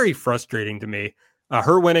very frustrating to me.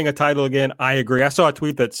 Her winning a title again, I agree. I saw a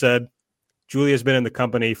tweet that said, Julia's been in the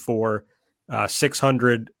company for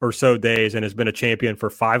 600 or so days and has been a champion for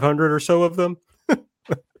 500 or so of them,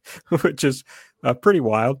 which is pretty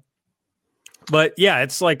wild. But yeah,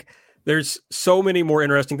 it's like there's so many more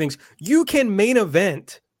interesting things. You can main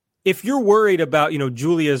event if you're worried about,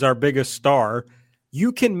 Julia is our biggest star.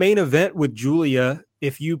 You can main event with Julia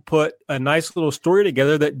if you put a nice little story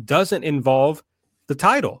together that doesn't involve the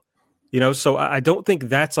title. So I don't think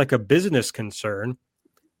that's like a business concern.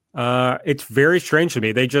 It's very strange to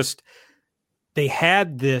me. They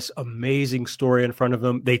had this amazing story in front of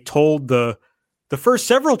them. They told the first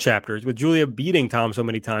several chapters with Julia beating Tom so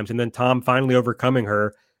many times, and then Tom finally overcoming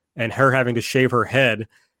her and her having to shave her head.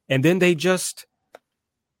 And then they just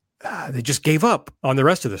gave up on the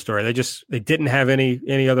rest of the story. They didn't have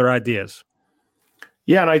any other ideas.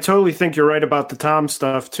 Yeah, and I totally think you're right about the Tom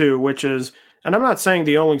stuff too, which is, and I'm not saying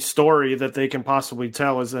the only story that they can possibly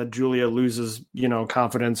tell is that Julia loses,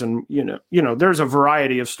 confidence, and there's a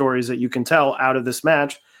variety of stories that you can tell out of this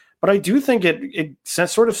match. But I do think it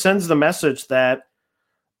sort of sends the message that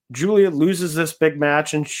Julia loses this big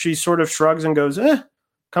match and she sort of shrugs and goes,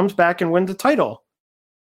 comes back and wins the title.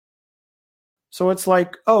 So it's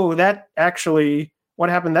like, oh, that actually, what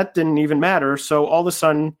happened, that didn't even matter. So all of a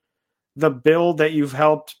sudden, the build that you've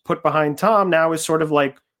helped put behind Tom now is sort of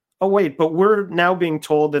like, oh, wait, but we're now being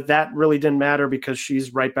told that really didn't matter because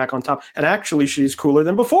she's right back on top. And actually, she's cooler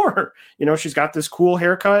than before. She's got this cool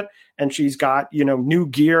haircut and she's got, new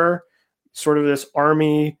gear, sort of this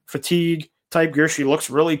army fatigue type gear. She looks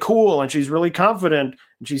really cool and she's really confident.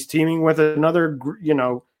 And she's teaming with another,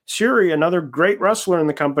 Shuri, another great wrestler in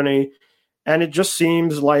the company. And it just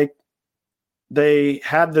seems like they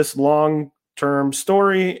had this long-term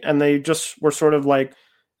story and they just were sort of like,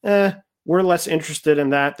 we're less interested in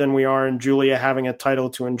that than we are in Julia having a title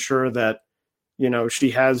to ensure that, she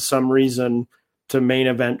has some reason to main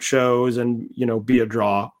event shows and, be a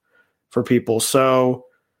draw for people. So,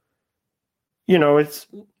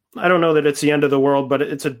 I don't know that it's the end of the world, but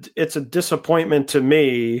it's a disappointment to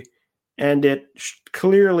me. And it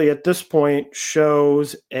clearly at this point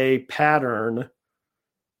shows a pattern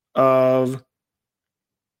of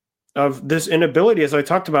this inability, as I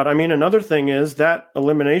talked about. I mean, another thing is that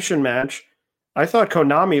elimination match. I thought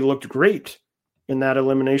Konami looked great in that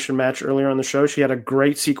elimination match earlier on the show. She had a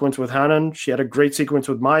great sequence with Hanan. She had a great sequence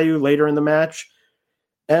with Mayu later in the match.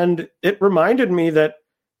 And it reminded me that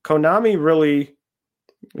Konami really,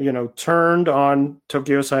 turned on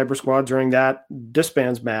Tokyo Cyber Squad during that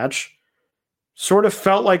disbands match. Sort of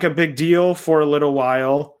felt like a big deal for a little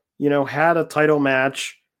while, had a title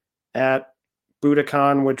match at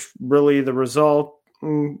Budokan, which really the result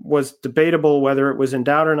was debatable whether it was in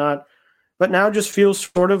doubt or not, but now just feels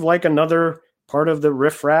sort of like another part of the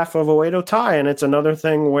riffraff of Oedo Tai. And it's another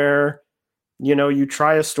thing where, you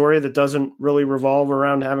try a story that doesn't really revolve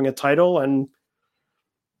around having a title and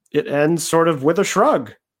it ends sort of with a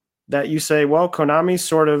shrug that you say, well, Konami's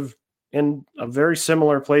sort of in a very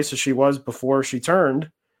similar place as she was before she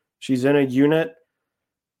turned. She's in a unit.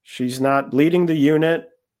 She's not leading the unit.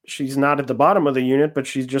 She's not at the bottom of the unit, but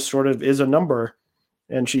she just sort of is a number,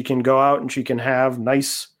 and she can go out and she can have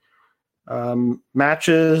nice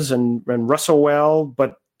matches and wrestle well,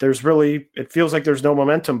 but it feels like there's no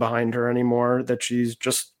momentum behind her anymore, that she's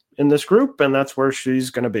just in this group and that's where she's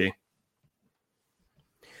going to be.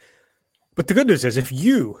 But the good news is if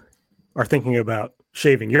you are thinking about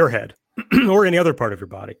shaving your head or any other part of your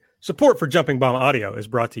body, support for Jumping Bomb Audio is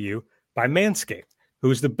brought to you by Manscaped,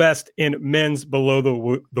 who's the best in men's below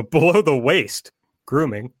the waist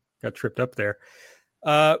grooming. Got tripped up there.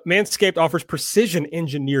 Manscaped offers precision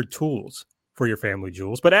engineered tools for your family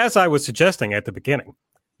jewels. But as I was suggesting at the beginning,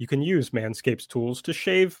 you can use Manscaped's tools to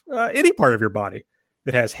shave any part of your body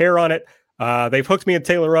that has hair on it. They've hooked me and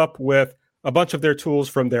Taylor up with a bunch of their tools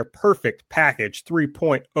from their Perfect Package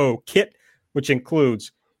 3.0 kit, which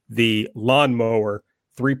includes the Lawnmower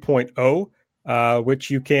 3.0, which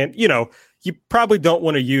you can, you probably don't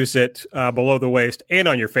want to use it below the waist and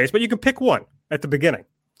on your face, but you can pick one at the beginning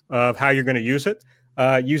of how you're going to use it.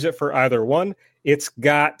 Use it for either one. It's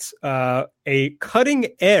got a cutting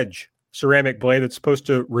edge ceramic blade that's supposed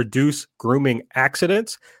to reduce grooming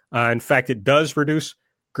accidents. In fact, it does reduce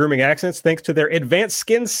grooming accidents thanks to their advanced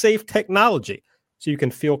skin safe technology. So you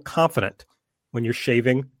can feel confident when you're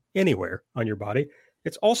shaving anywhere on your body.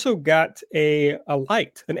 It's also got a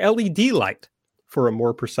light, an LED light for a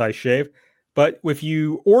more precise shave. But if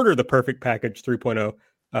you order the Perfect Package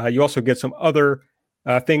 3.0, you also get some other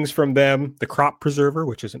things from them. The Crop Preserver,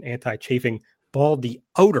 which is an anti-chafing ball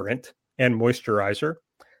deodorant and moisturizer.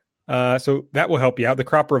 So that will help you out. The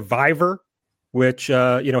Crop Reviver, which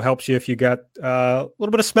helps you if you got a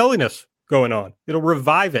little bit of smelliness going on. It'll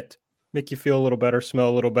revive it, make you feel a little better, smell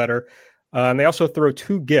a little better. And they also throw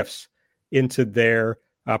 2 gifts into their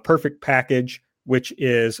perfect package, which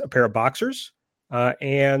is a pair of boxers.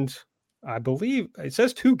 And I believe it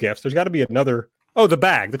says 2 gifts. There's got to be another. Oh, the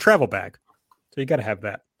bag, the travel bag. So you got to have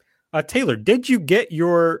that. Taylor, did you get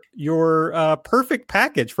your perfect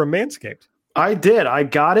package from Manscaped? I did. I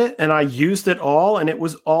got it and I used it all, and it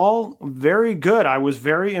was all very good. I was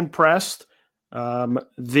very impressed.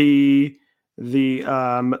 The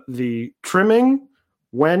trimming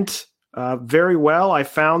went very well. I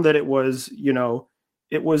found that it was,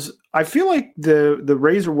 I feel like the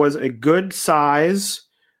razor was a good size.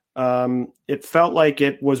 It felt like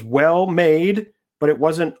it was well made, but it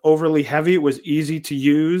wasn't overly heavy. It was easy to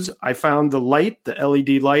use. I found the light, the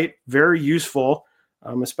LED light, very useful,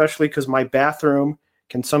 especially because my bathroom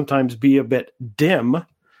can sometimes be a bit dim.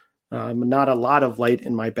 Not a lot of light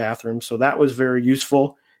in my bathroom, so that was very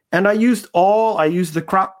useful. And I used the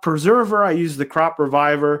crop preserver, I used the crop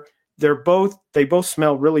reviver. They both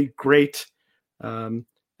smell really great. And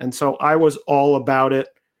so I was all about it.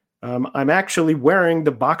 I'm actually wearing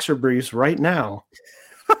the boxer briefs right now.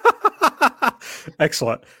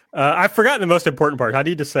 Excellent. I've forgotten the most important part. I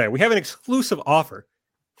need to say we have an exclusive offer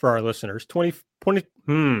for our listeners, 20%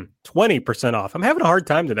 off. I'm having a hard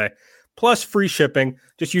time today. Plus free shipping.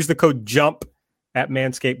 Just use the code JUMP at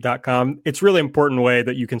manscaped.com. It's really important way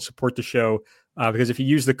that you can support the show because if you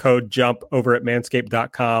use the code JUMP over at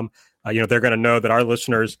manscaped.com, they're going to know that our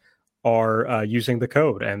listeners are using the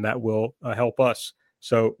code, and that will help us.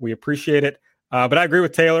 So we appreciate it. But I agree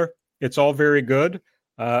with Taylor. It's all very good.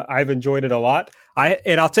 I've enjoyed it a lot.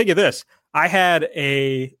 I'll tell you this. I had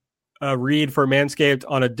a read for Manscaped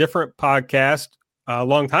on a different podcast a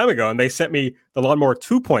long time ago, and they sent me the Lawnmower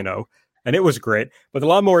 2.0, and it was great. But the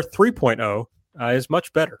Lawnmower 3.0 is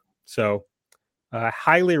much better. So I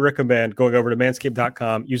highly recommend going over to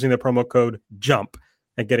manscaped.com, using the promo code JUMP,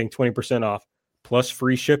 and getting 20% off plus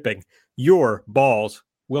free shipping. Your balls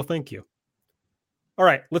will thank you. All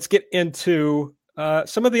right, let's get into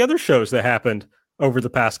some of the other shows that happened over the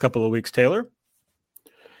past couple of weeks, Taylor.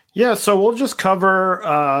 Yeah, so we'll just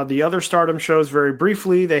cover the other Stardom shows very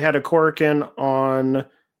briefly. They had a Korakuen on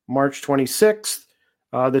March 26th.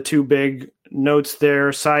 The 2 big notes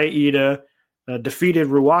there, Saya Iida defeated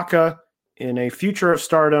Ruaka in a Future of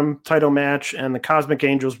Stardom title match, and the Cosmic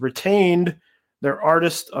Angels retained their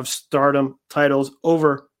Artist of Stardom titles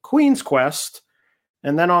over Queen's Quest.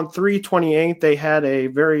 And then on 3/28, they had a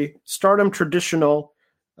very Stardom traditional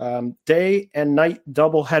day and night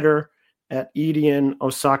doubleheader at Edion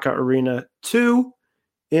Osaka Arena 2.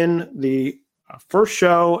 In the first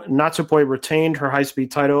show, Natsupoi retained her high-speed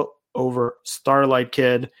title over Starlight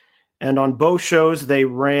Kid. And on both shows, they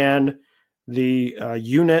ran the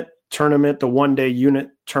unit tournament, the one-day unit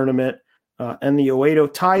tournament, and the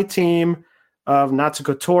Oedo Tai team of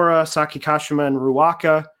Natsuko Tora, Saki Kashima, and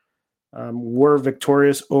Ruaka were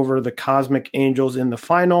victorious over the Cosmic Angels in the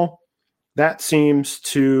final. That seems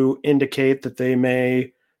to indicate that they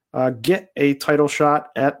may get a title shot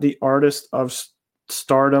at the Artist of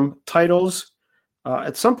Stardom titles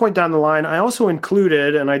at some point down the line. I also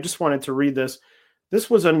included, and I just wanted to read this. This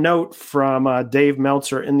was a note from Dave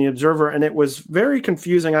Meltzer in The Observer, and it was very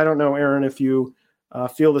confusing. I don't know, Aaron, if you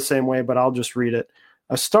feel the same way, but I'll just read it.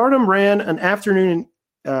 Stardom ran an afternoon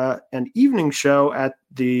and evening show at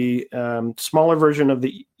the smaller version of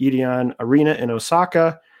the Edion Arena in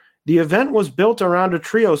Osaka. The event was built around a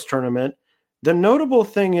trios tournament. The notable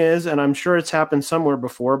thing is, and I'm sure it's happened somewhere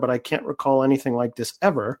before, but I can't recall anything like this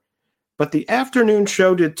ever, but the afternoon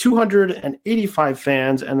show did 285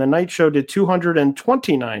 fans and the night show did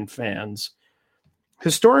 229 fans.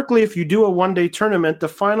 Historically, if you do a one-day tournament, the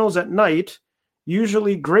finals at night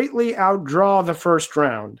usually greatly outdraw the first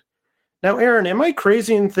round. Now, Aaron, am I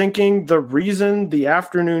crazy in thinking the reason the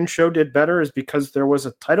afternoon show did better is because there was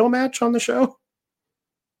a title match on the show?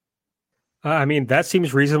 I mean, that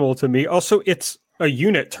seems reasonable to me. Also, it's a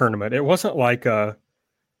unit tournament. It wasn't like a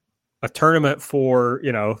tournament for,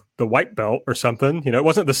 the white belt or something. It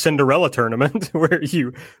wasn't the Cinderella tournament where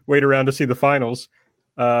you wait around to see the finals.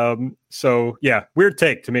 So, yeah, weird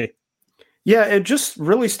take to me. Yeah, it just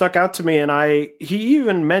really stuck out to me. And he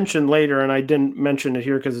even mentioned later, and I didn't mention it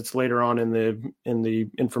here because it's later on in the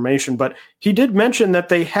information, but he did mention that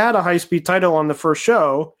they had a high-speed title on the first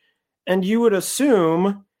show, and you would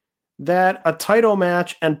assume that a title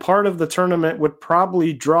match and part of the tournament would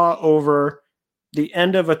probably draw over the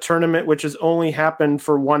end of a tournament, which has only happened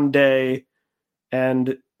for one day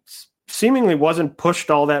and seemingly wasn't pushed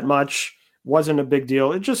all that much, wasn't a big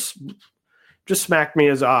deal. It just smacked me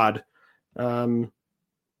as odd. 2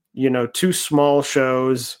 small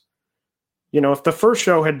shows if the first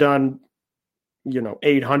show had done,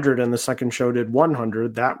 800 and the second show did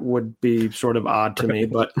 100, that would be sort of odd to me.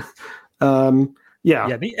 But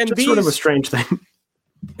it's sort of a strange thing.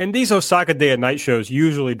 And these Osaka Day and Night shows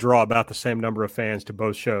usually draw about the same number of fans to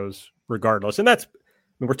both shows, regardless. And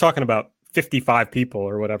we're talking about 55 people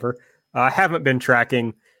or whatever. I haven't been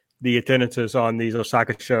tracking the attendances on these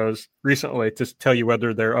Osaka shows recently to tell you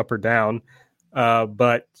whether they're up or down.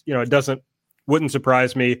 But it wouldn't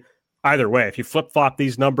surprise me either way. If you flip flop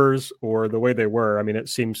these numbers or the way they were, I mean, it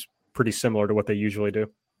seems pretty similar to what they usually do.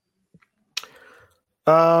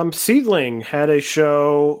 Seedling had a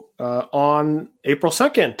show on April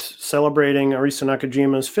 2nd celebrating Arisa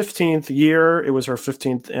Nakajima's 15th year. It was her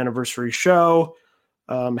 15th anniversary show,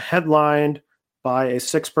 headlined by a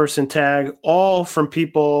 6-person tag, all from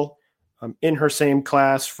people in her same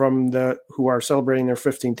class who are celebrating their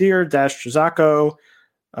 15th year: Dash Chizako,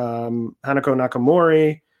 Hanako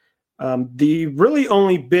Nakamori. The really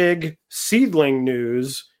only big Seedling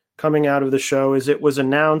news coming out of the show is it was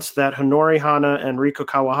announced that Honori Hana and Riko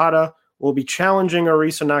Kawahara will be challenging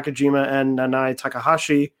Arisa Nakajima and Nanae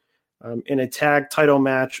Takahashi in a tag title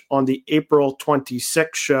match on the April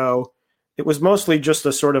 26th show. It was mostly just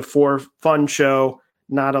a sort of for fun show,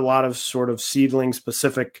 not a lot of sort of Seedling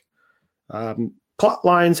specific plot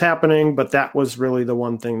lines happening, but that was really the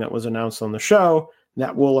one thing that was announced on the show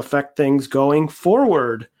that will affect things going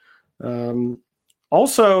forward.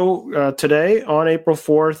 Also, today on April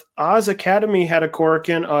 4th, Oz Academy had a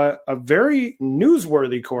Korakuen, a very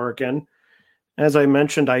newsworthy Korakuen. As I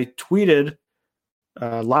mentioned, I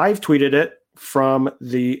live tweeted it from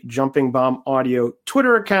the Jumping Bomb Audio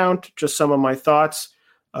Twitter account. Just some of my thoughts.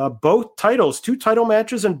 Both titles, 2 title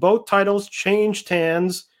matches, and both titles changed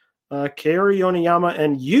hands. Kaori Yoneyama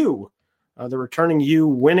and Yu, the returning Yu,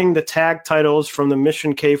 winning the tag titles from the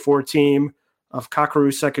Mission K4 team of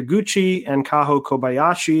Kakeru Sakaguchi and Kaho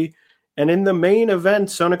Kobayashi. And in the main event,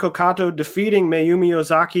 Sonoko Kato defeating Mayumi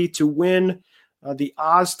Ozaki to win the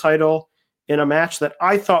Oz title in a match that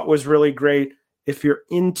I thought was really great. If you're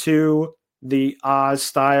into the Oz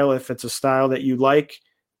style, if it's a style that you like,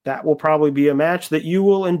 that will probably be a match that you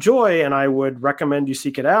will enjoy, and I would recommend you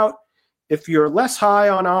seek it out. If you're less high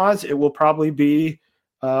on Oz, it will probably be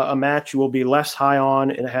a match you will be less high on.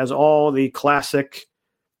 It has all the classic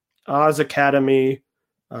Oz Academy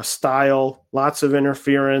style, lots of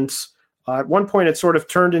interference. At one point, it sort of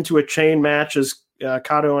turned into a chain match as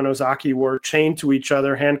Kato and Ozaki were chained to each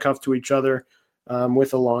other, handcuffed to each other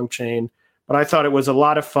with a long chain. But I thought it was a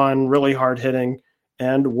lot of fun, really hard-hitting,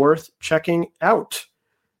 and worth checking out.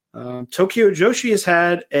 Tokyo Joshi has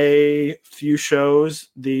had a few shows.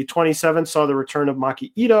 The 27th saw the return of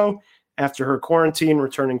Maki Ito after her quarantine,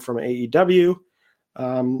 returning from AEW.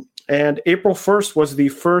 And April 1st was the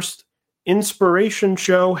first Inspiration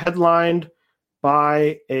show headlined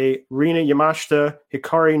by a Rina Yamashita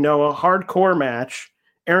Hikari Noah hardcore match.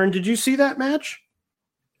 Aaron, did you see that match?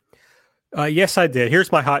 Yes, I did.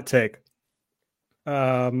 Here's my hot take.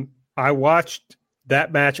 I watched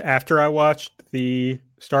that match after I watched the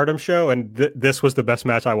Stardom show, and this was the best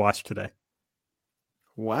match I watched today.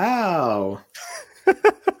 Wow.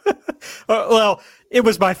 Well, it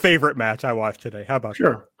was my favorite match I watched today. How about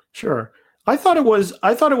you? Sure. I thought it was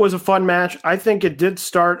a fun match. I think it did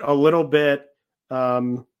start a little bit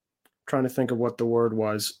trying to think of what the word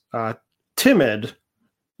was. Timid.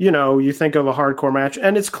 You think of a hardcore match,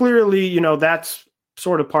 and it's clearly, that's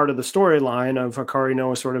sort of part of the storyline of Hikari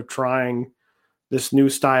Noah sort of trying this new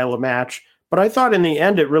style of match. But I thought in the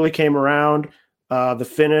end it really came around. The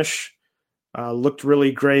finish looked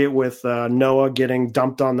really great with Noah getting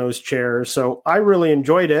dumped on those chairs. So I really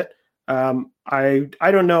enjoyed it. I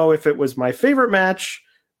don't know if it was my favorite match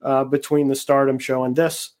between the Stardom show and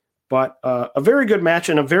this, but a very good match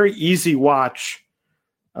and a very easy watch.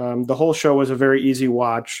 The whole show was a very easy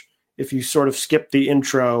watch. If you sort of skip the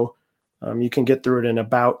intro, you can get through it in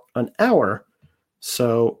about an hour.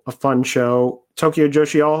 So a fun show. Tokyo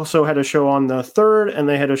Joshi also had a show on the 3rd, and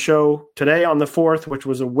they had a show today on the 4th, which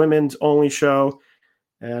was a women's only show.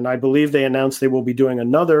 And I believe they announced they will be doing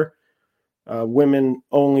another women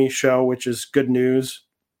only show, which is good news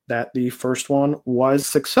that the first one was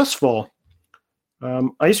successful.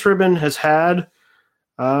 Ice Ribbon has had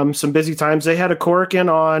some busy times. They had a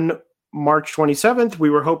Korakuen on March 27th.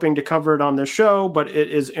 We were hoping to cover it on this show, but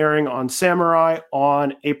it is airing on Samurai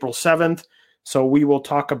on April 7th. So we will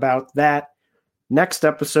talk about that next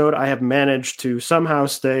episode. I have managed to somehow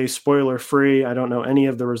stay spoiler free. I don't know any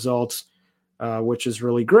of the results, which is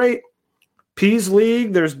really great. Peas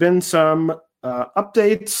League, there's been some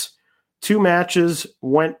updates. 2 matches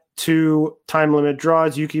went to time limit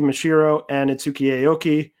draws, Yuki Mashiro and Itsuki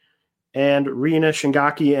Aoki. and Rina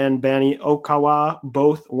Shingaki and Bani Okawa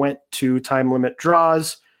both went to time limit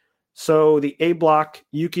draws. So the A block,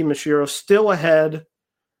 Yuki Mashiro still ahead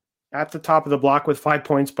at the top of the block with 5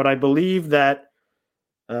 points, but I believe that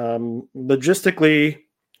logistically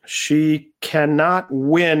she cannot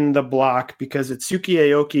win the block because Itsuki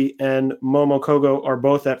Aoki and Momo Kogo are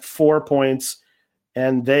both at 4 points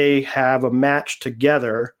and they have a match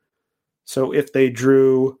together. So if they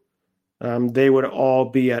drew, they would all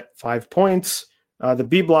be at 5 points. The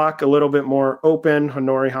B block, a little bit more open.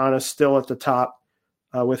 Honori Hana still at the top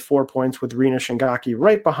with 4 points, with Rina Shingaki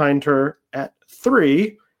right behind her at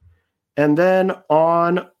 3. And then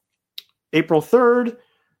on April 3rd,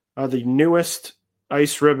 the newest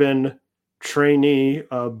Ice Ribbon trainee,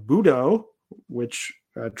 Budo, which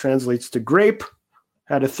translates to grape,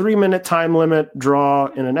 had a 3-minute time limit draw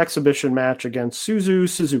in an exhibition match against Suzu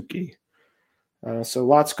Suzuki. So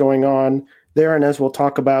lots going on there. And as we'll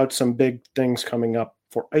talk about, some big things coming up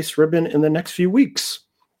for Ice Ribbon in the next few weeks.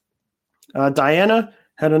 Diana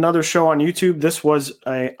had another show on YouTube. This was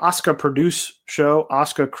a Asuka Produce show,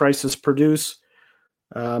 Asuka Crisis Produce.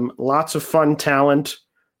 Lots of fun talent,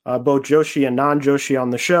 both Joshi and non-Joshi on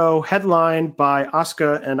the show, headlined by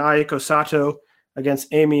Asuka and Aiko Sato against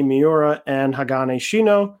Amy Miura and Hagane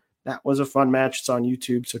Shino. That was a fun match. It's on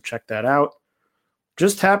YouTube, so check that out.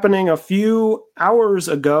 Just happening a few hours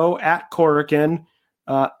ago at Korakuen,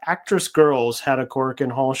 Actress Girls had a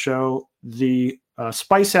Korakuen Hall show. The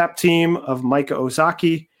Spice App team of Maika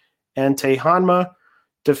Ozaki and Tei Hanma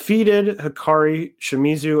defeated Hikari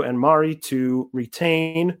Shimizu and Mari to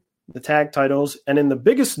retain the tag titles. And in the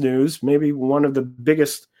biggest news, maybe one of the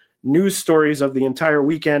biggest news stories of the entire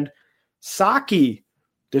weekend, Saki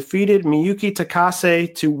defeated Miyuki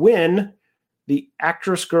Takase to win the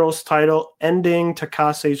Actress Girls title, ending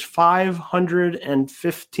Takase's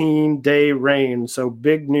 515-day reign. So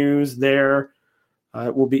big news there.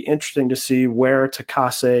 It will be interesting to see where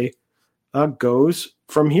Takase goes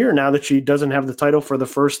from here now that she doesn't have the title for the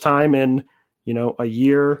first time in, a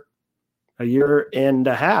year and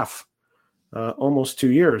a half, almost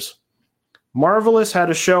 2 years. Marvelous had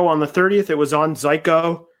a show on the 30th. It was on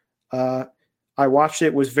Zyko. I watched it.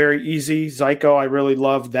 It was very easy. Zyko, I really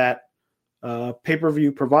love that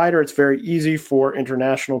pay-per-view provider. It's very easy for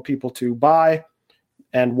international people to buy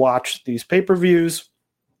and watch these pay-per-views.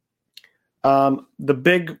 The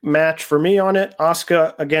big match for me on it,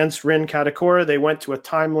 Asuka against Rin Katakura. They went to a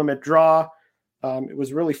time limit draw. It was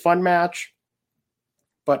a really fun match,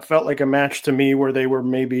 but felt like a match to me where they were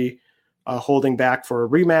maybe holding back for a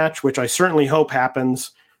rematch, which I certainly hope happens.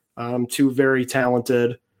 Two very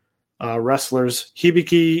talented wrestlers.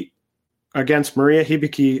 Hibiki against Maria.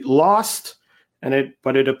 Hibiki lost,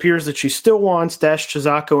 but it appears that she still wants Dash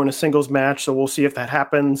Chizako in a singles match, so we'll see if that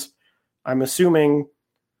happens. I'm assuming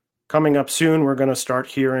coming up soon, we're going to start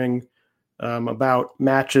hearing about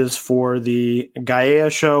matches for the Gaea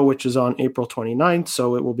show, which is on April 29th.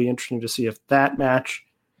 So it will be interesting to see if that match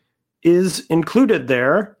is included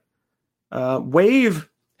there. Wave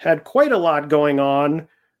had quite a lot going on.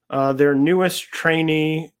 Their newest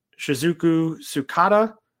trainee, Shizuku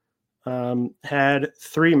Sukata, had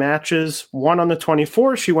 3 matches. One on the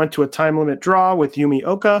 24th, she went to a time limit draw with Yumi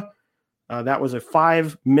Oka. That was a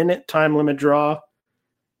 5-minute time limit draw.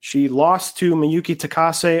 She lost to Miyuki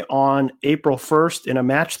Takase on April 1st in a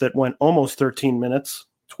match that went almost 13 minutes,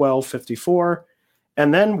 12:54,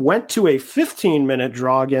 and then went to a 15-minute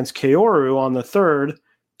draw against Kaoru on the 3rd.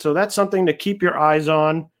 So that's something to keep your eyes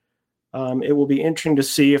on. It will be interesting to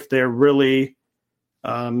see if they're really,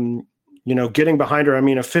 getting behind her. I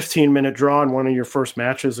mean, a 15-minute draw in one of your first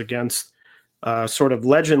matches against sort of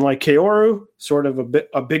legend like Kaoru, sort of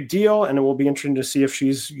a big deal, and it will be interesting to see if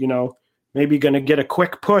she's, maybe going to get a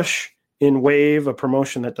quick push in Wave, a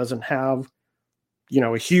promotion that doesn't have,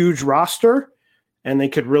 a huge roster, and they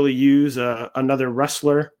could really use another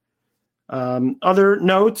wrestler. Other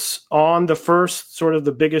notes on the first, sort of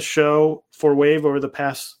the biggest show for Wave over the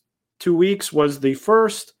past 2 weeks was the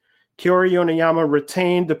first. Kiori Yoneyama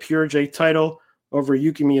retained the Pure J title over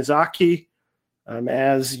Yuki Miyazaki.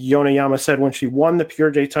 As Yoneyama said when she won the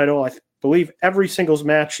Pure J title, I believe every singles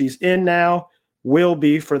match she's in now will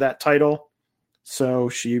be for that title. So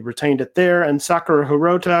she retained it there. And Sakura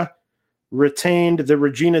Hirota retained the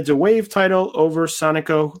Regina de Wave title over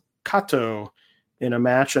Saneko Kato in a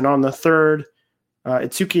match. And on the 3rd,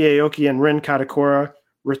 Itsuki Aoki and Rin Katakura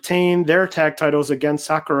retained their tag titles against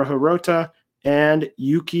Sakura Hirota and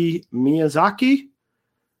Yuki Miyazaki.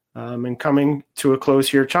 And coming to a close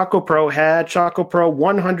here, Choco Pro had Choco Pro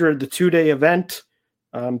 100, the 2-day event.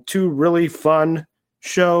 2 really fun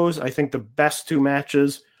shows. I think the best 2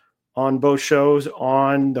 matches on both shows.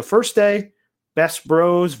 On the first day, Best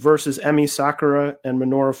Bros versus Emi Sakura and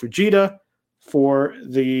Minoru Fujita for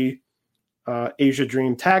the Asia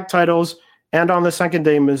Dream tag titles. And on the second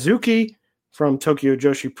day, Mizuki from Tokyo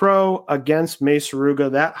Joshi Pro against Mei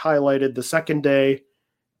Suruga. That highlighted the second day.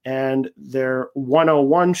 And their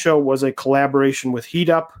 101 show was a collaboration with Heat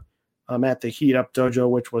Up at the Heat Up Dojo,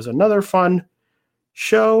 which was another fun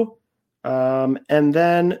show. And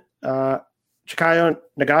then Chikayo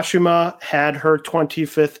Nagashima had her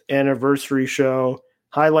 25th anniversary show.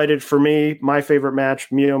 Highlighted for me, my favorite match,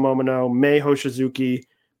 Miyo Momono, Mei Hoshizuki,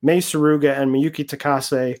 Mei Suruga, and Miyuki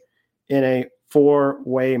Takase in a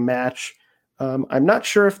 4-way match. I'm not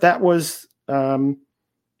sure if that was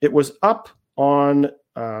it was up on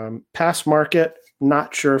Pass Market.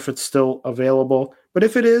 Not sure if it's still available, but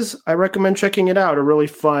if it is, I recommend checking it out. A really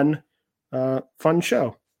fun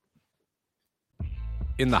show.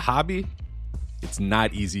 In the hobby, it's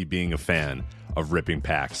not easy being a fan of ripping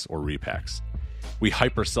packs or repacks. We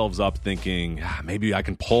hype ourselves up thinking, maybe I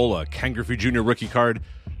can pull a Ken Griffey Jr. rookie card,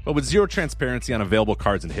 but with zero transparency on available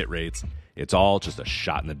cards and hit rates, it's all just a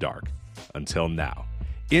shot in the dark. Until now.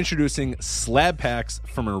 Introducing slab packs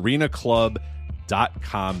from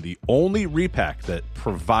arenaclub.com, the only repack that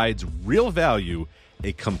provides real value,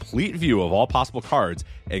 a complete view of all possible cards,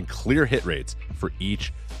 and clear hit rates for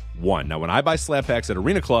each one. Now, when I buy slab packs at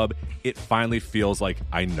Arena Club, it finally feels like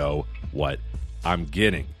I know what I'm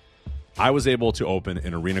getting. I was able to open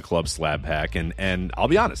an Arena Club slab pack, and I'll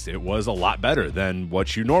be honest, it was a lot better than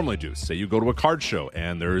what you normally do. Say you go to a card show,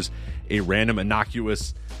 and there's a random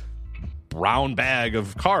innocuous brown bag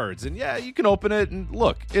of cards, and yeah, you can open it and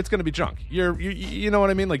look, it's going to be junk. You know what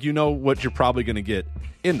I mean? Like, you know what you're probably going to get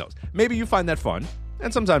in those. Maybe you find that fun,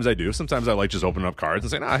 and sometimes I do. Sometimes I like just opening up cards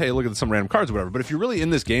and saying, hey, look at some random cards or whatever. But if you're really in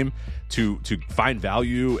this game to find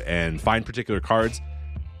value and find particular cards,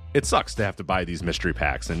 it sucks to have to buy these mystery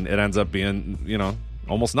packs, and it ends up being,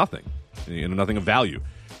 almost nothing, nothing of value.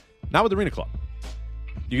 Not with Arena Club.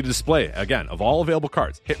 You can display, again, of all available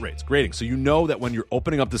cards, hit rates, grading, so you know that when you're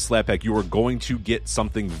opening up the slab pack, you are going to get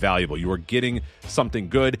something valuable. You are getting something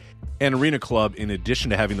good. And Arena Club, in addition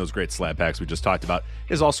to having those great slab packs we just talked about,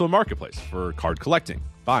 is also a marketplace for card collecting,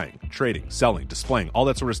 buying, trading, selling, displaying, all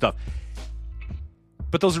that sort of stuff.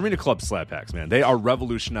 But those Arena Club slab packs, man, they are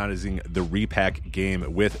revolutionizing the repack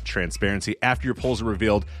game with transparency. After your pulls are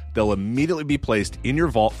revealed, they'll immediately be placed in your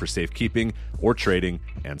vault for safekeeping or trading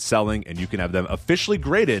and selling, and you can have them officially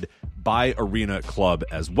graded by Arena Club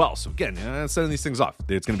as well. So again, sending these things off,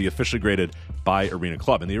 it's going to be officially graded by Arena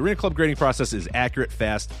Club. And the Arena Club grading process is accurate,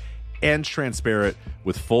 fast, and transparent,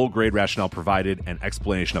 with full grade rationale provided and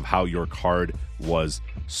explanation of how your card was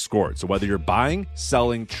scored. So whether you're buying,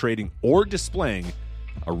 selling, trading, or displaying,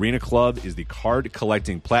 Arena Club is the card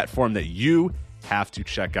collecting platform that you have to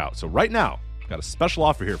check out. So right now, I've got a special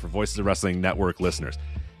offer here for Voices of Wrestling Network listeners.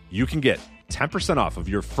 You can get 10% off of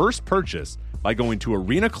your first purchase by going to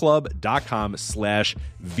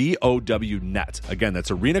arenaclub.com/VOWnet. Again,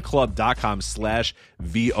 that's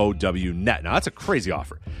arenaclub.com/VOWnet. Now, that's a crazy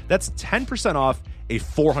offer. That's 10% off a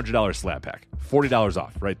 $400 slab pack. $40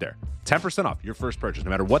 off right there. 10% off your first purchase.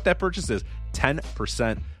 No matter what that purchase is,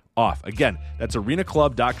 10% off. Again, that's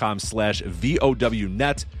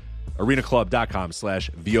arenaclub.com/VOWnet.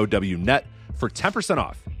 arenaclub.com/VOWnet for 10%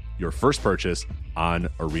 off your first purchase on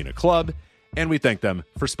Arena Club. And we thank them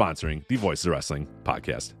for sponsoring the Voices of Wrestling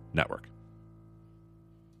Podcast Network.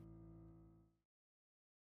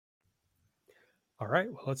 All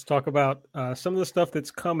right, well, let's talk about some of the stuff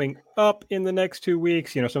that's coming up in the next 2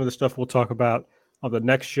 weeks. Some of the stuff we'll talk about on the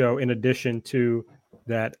next show, in addition to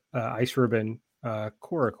that Ice Ribbon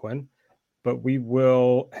Korakuen. But we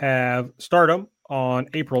will have Stardom on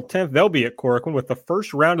April 10th. They'll be at Korakuen with the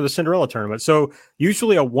first round of the Cinderella tournament. So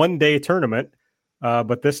usually a one-day tournament,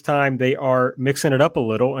 but this time they are mixing it up a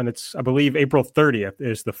little, and it's, I believe, April 30th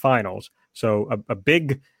is the finals. So a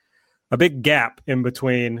big gap in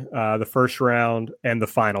between the first round and the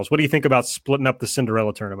finals. What do you think about splitting up the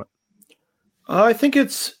Cinderella tournament? I think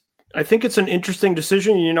it's an interesting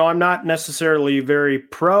decision. I'm not necessarily very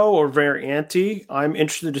pro or very anti. I'm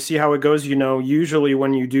interested to see how it goes. Usually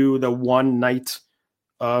when you do the one night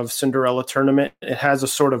of Cinderella tournament, it has a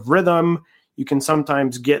sort of rhythm. You can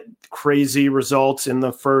sometimes get crazy results in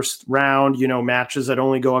the first round, matches that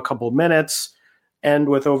only go a couple minutes, end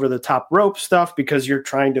with over-the-top rope stuff because you're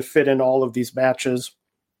trying to fit in all of these matches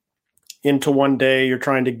into one day. You're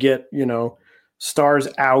trying to get, stars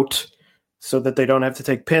out so that they don't have to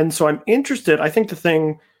take pins. So I'm interested. I think the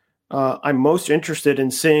thing I'm most interested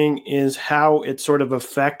in seeing is how it sort of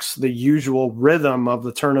affects the usual rhythm of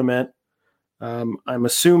the tournament. I'm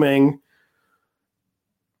assuming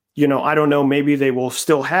I don't know, maybe they will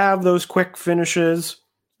still have those quick finishes,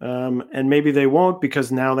 and maybe they won't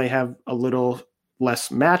because now they have a little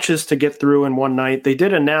less matches to get through in one night. They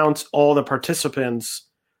did announce all the participants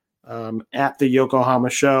at the Yokohama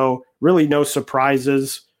show. Really no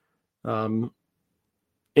surprises in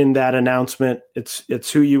that announcement.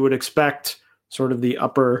 It's who you would expect, sort of the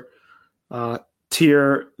upper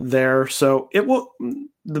tier there. So it will.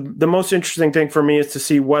 The most interesting thing for me is to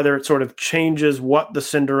see whether it sort of changes what the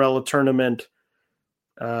Cinderella tournament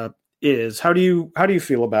is. How do you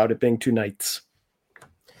feel about it being 2 nights?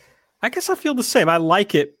 I guess I feel the same. I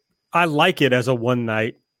like it. I like it as a one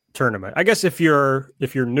night tournament. I guess if you're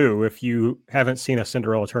new, if you haven't seen a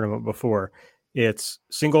Cinderella tournament before, it's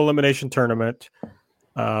single elimination tournament.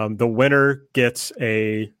 The winner gets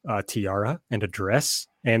a tiara and a dress,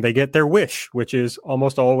 and they get their wish, which is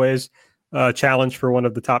almost always a challenge for one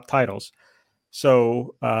of the top titles.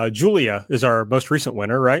 So Julia is our most recent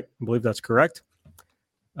winner, right? I believe that's correct.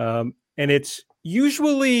 And it's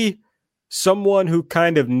usually someone who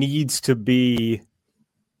kind of needs to be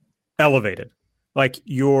elevated. Like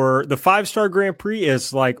the 5-star Grand Prix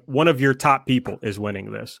is like one of your top people is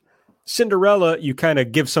winning this. Cinderella, you kind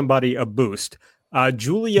of give somebody a boost.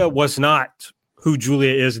 Julia was not who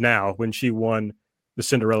Julia is now when she won the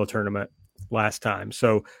Cinderella tournament last time.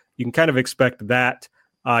 So you can kind of expect that.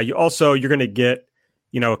 You're going to get,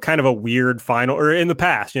 kind of a weird final, or in the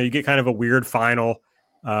past, you get kind of a weird final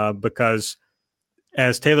because,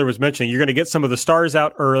 as Taylor was mentioning, you're going to get some of the stars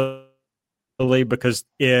out early because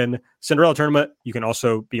in Cinderella tournament, you can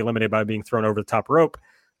also be eliminated by being thrown over the top rope.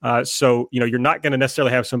 So you're not going to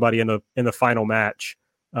necessarily have somebody in the final match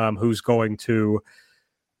who's going to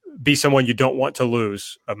be someone you don't want to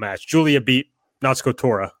lose a match. Julia beat Natsuko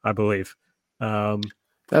Tora, I believe.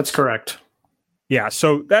 That's correct. Yeah,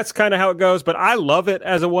 so that's kind of how it goes. But I love it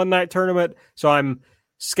as a one-night tournament, so I'm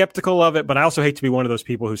skeptical of it. But I also hate to be one of those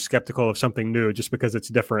people who's skeptical of something new just because it's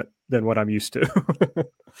different than what I'm used to.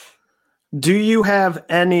 Do you have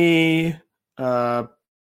any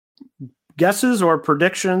guesses or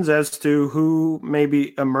predictions as to who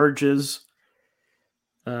maybe emerges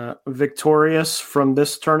victorious from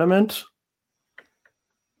this tournament?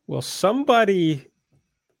 Well,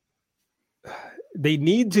 they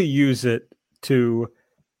need to use it to...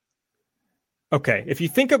 Okay, if you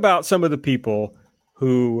think about some of the people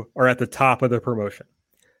who are at the top of the promotion,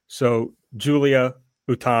 so Julia,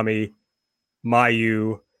 Utami,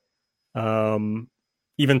 Mayu,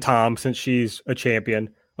 even Tom, since she's a champion,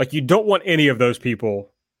 like you don't want any of those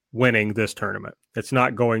people winning this tournament. It's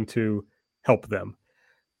not going to help them.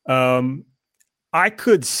 I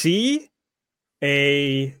could see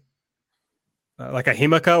a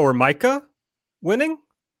Himeka or Maika winning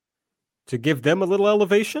to give them a little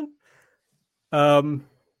elevation.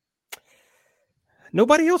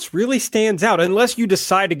 Nobody else really stands out unless you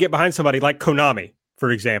decide to get behind somebody like Konami, for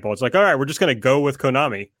example. It's like, all right, we're just going to go with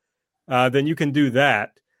Konami. Then you can do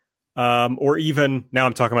that. Or even, now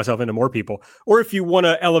I'm talking myself into more people. Or if you want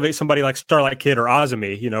to elevate somebody like Starlight Kid or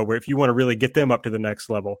Azumi, where if you want to really get them up to the next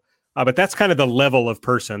level. But that's kind of the level of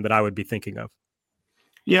person that I would be thinking of.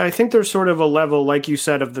 Yeah, I think there's sort of a level, like you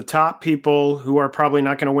said, of the top people who are probably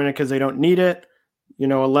not going to win it because they don't need it. A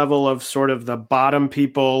level of sort of the bottom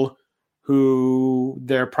people who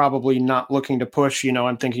they're probably not looking to push.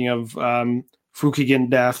 I'm thinking of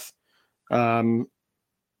Fukigen Death. And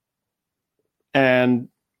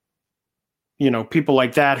people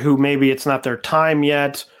like that who maybe it's not their time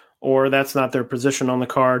yet, or that's not their position on the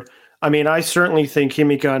card. I mean, I certainly think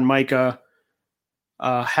Himeka and Maika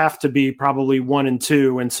have to be probably 1 and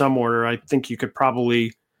 2 in some order. I think you could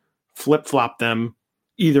probably flip-flop them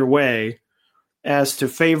either way. As to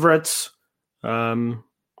favorites, I'm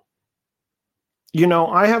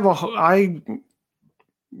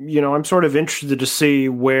sort of interested to see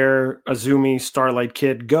where Azumi, Starlight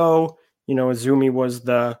Kid go. Azumi was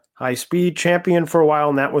the high-speed champion for a while,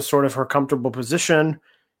 and that was sort of her comfortable position.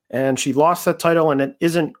 And she lost that title, and it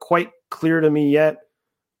isn't quite clear to me yet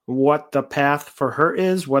what the path for her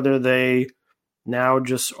is, whether they now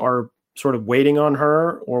just are sort of waiting on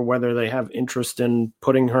her or whether they have interest in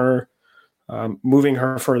putting her, moving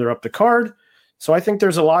her further up the card. So I think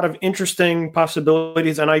there's a lot of interesting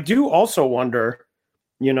possibilities. And I do also wonder,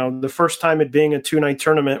 the first time it being a 2-night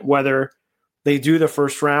tournament, whether they do the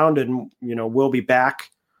first round and, we'll be back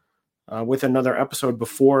with another episode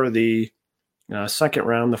before the second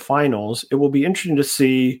round, the finals. It will be interesting to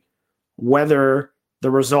see whether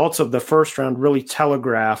the results of the first round really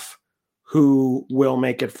telegraph who will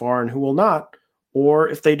make it far and who will not, or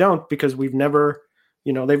if they don't, because they've never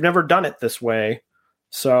done it this way.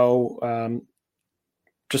 So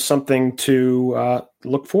just something to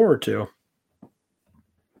look forward to.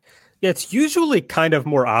 Yeah, it's usually kind of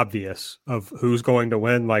more obvious of who's going to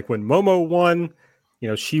win. Like when Momo won,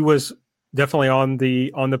 she was definitely on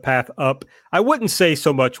the path up. I wouldn't say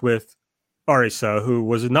so much with Arisa, who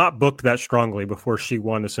was not booked that strongly before she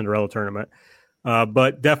won the Cinderella tournament.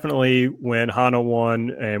 But definitely when Hana won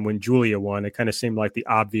and when Julia won, it kind of seemed like the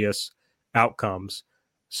obvious outcomes.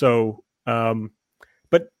 So,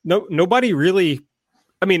 but nobody really.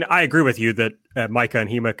 I mean, I agree with you that Maika and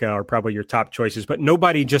Himeka are probably your top choices, but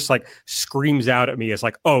nobody just like screams out at me as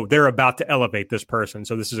like, oh, they're about to elevate this person,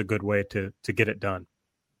 so this is a good way to get it done.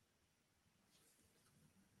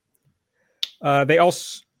 They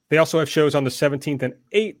also have shows on the 17th and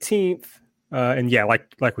 18th, and yeah,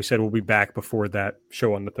 like we said, we'll be back before that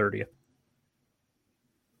show on the 30th.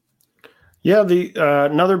 Yeah, the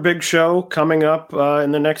another big show coming up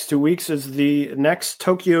in the next 2 weeks is the next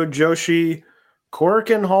Tokyo Joshi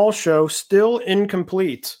Korakuen Hall show, Still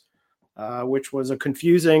Incomplete, which was a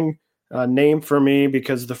confusing name for me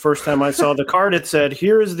because the first time I saw the card, it said,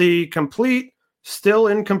 "Here's the complete, still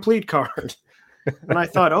incomplete card." And I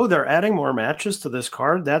thought, oh, they're adding more matches to this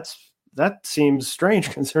card. That seems strange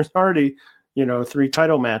because there's already, 3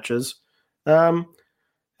 title matches. And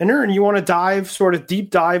Aaron, you want to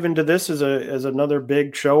deep dive into this as another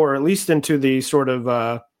big show, or at least into the sort of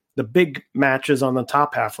the big matches on the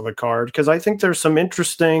top half of the card, because I think there's some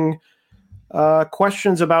interesting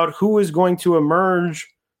questions about who is going to emerge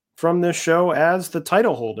from this show as the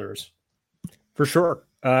title holders. For sure.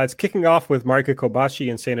 It's kicking off with Marika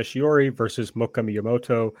Kobashi and Seina Shiori versus Moka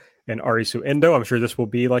Miyamoto and Arisu Endo. I'm sure this will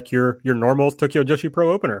be like your normal Tokyo Joshi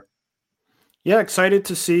Pro opener. Yeah, excited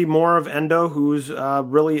to see more of Endo, who's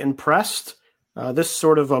really impressed. This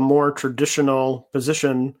sort of a more traditional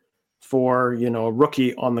position for, a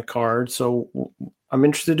rookie on the card. So I'm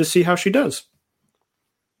interested to see how she does.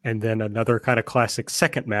 And then another kind of classic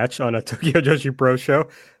second match on a Tokyo Joshi Pro show.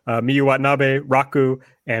 Miyu Watanabe, Raku,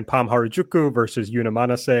 and Pam Harajuku versus Yuna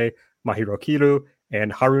Manase, Mahiro Kiru,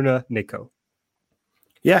 and Haruna Neko.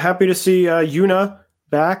 Yeah, happy to see Yuna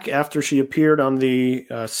back after she appeared on the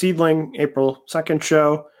Seedling April 2nd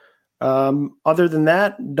show. Other than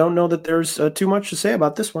that, don't know that there's too much to say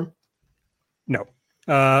about this one. No.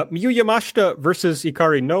 Miyu Yamashita versus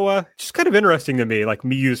Ikari Noah. Just kind of interesting to me, like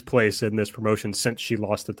Miyu's place in this promotion since she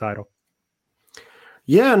lost the title.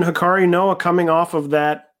 Yeah, and Hikari Noah coming off of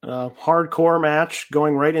that hardcore match,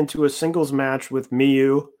 going right into a singles match with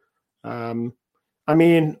Miyu. I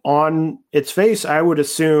mean, on its face, I would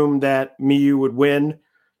assume that Miyu would win.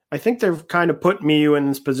 I think they've kind of put Miyu in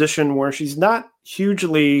this position where she's not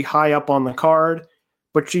hugely high up on the card,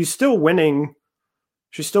 but she's still winning.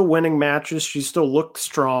 She's still winning matches. She still looks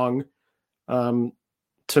strong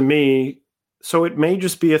to me. So it may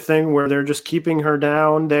just be a thing where they're just keeping her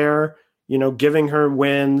down there, giving her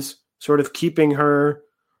wins, sort of keeping her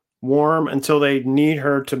warm until they need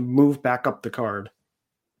her to move back up the card.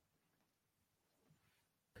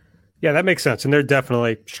 Yeah, that makes sense. And they're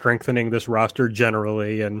definitely strengthening this roster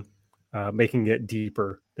generally and making it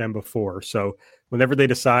deeper than before. So whenever they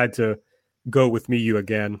decide to go with Miyu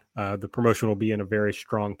again, the promotion will be in a very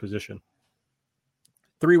strong position.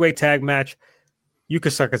 3-way tag match, Yuka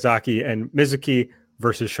Sakazaki and Mizuki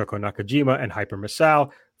versus Shoko Nakajima and Hyper Misao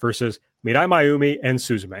versus Mirai Mayumi and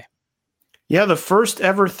Suzume. Yeah, the first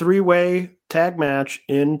ever 3-way tag match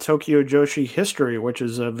in Tokyo Joshi history, which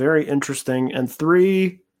is very interesting, and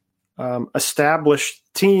 3 established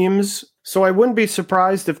teams. So I wouldn't be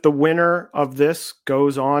surprised if the winner of this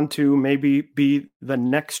goes on to maybe be the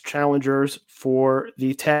next challengers for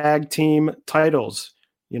the tag team titles.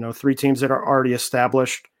 3 teams that are already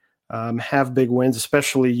established, have big wins,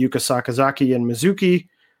 especially Yuka Sakazaki and Mizuki,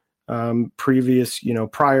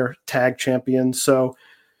 prior tag champions. So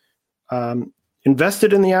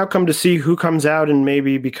invested in the outcome to see who comes out and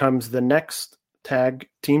maybe becomes the next tag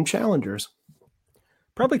team challengers.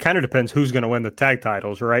 Probably kind of depends who's going to win the tag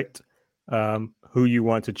titles, right? Who you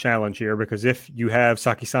want to challenge here, because if you have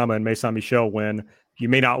Saki-sama and Mei-san Michelle win, you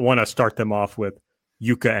may not want to start them off with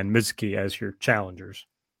Yuka and Mizuki as your challengers.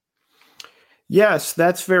 Yes,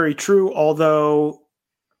 that's very true. Although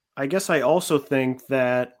I guess I also think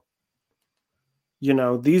that,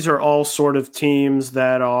 these are all sort of teams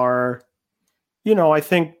that are, I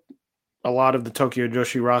think a lot of the Tokyo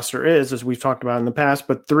Joshi roster is, as we've talked about in the past,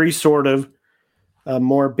 but 3 sort of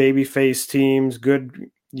more babyface teams,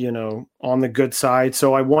 good, on the good side.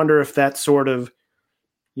 So I wonder if that sort of,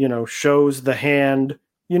 shows the hand,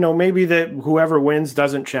 maybe that whoever wins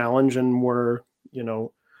doesn't challenge, and we're,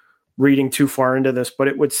 reading too far into this. But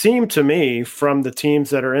it would seem to me from the teams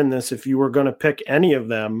that are in this, if you were going to pick any of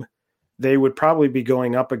them, they would probably be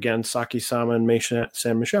going up against Saki-sama and Mei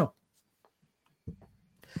San Michelle.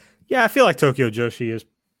 Yeah, I feel like Tokyo Joshi is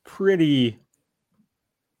pretty,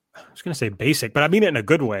 I was going to say basic, but I mean it in a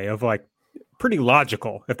good way, of like pretty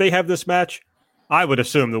logical. If they have this match, I would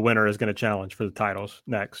assume the winner is going to challenge for the titles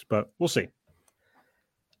next, but we'll see.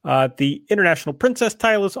 The International Princess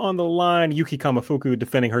title is on the line. Yuki Kamifuku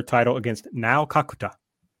defending her title against Nao Kakuta.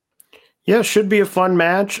 Yeah, should be a fun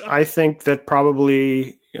match. I think that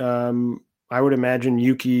probably, I would imagine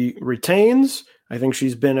Yuki retains. I think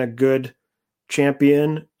she's been a good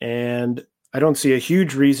champion, and I don't see a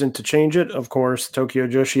huge reason to change it. Of course, Tokyo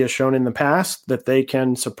Joshi has shown in the past that they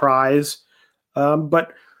can surprise.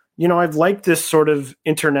 But, I've liked this sort of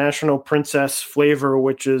international princess flavor,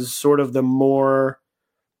 which is sort of the more,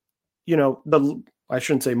 I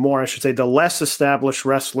shouldn't say more, I should say the less established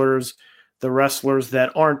wrestlers, the wrestlers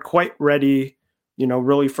that aren't quite ready,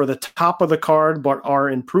 really for the top of the card, but are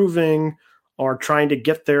improving, are trying to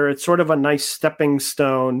get there. It's sort of a nice stepping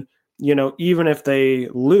stone, even if they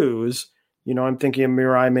lose. I'm thinking of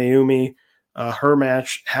Mirai Mayumi. Her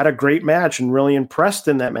match had a great match and really impressed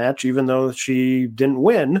in that match, even though she didn't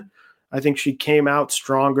win. I think she came out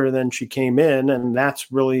stronger than she came in, and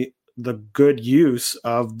that's really the good use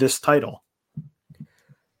of this title.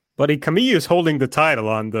 Buddy, Kamiya is holding the title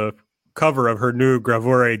on the cover of her new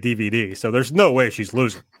Gravure DVD, so there's no way she's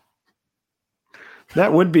losing.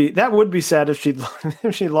 That would be sad if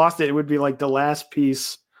she lost it. It would be like the last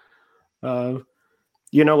piece, like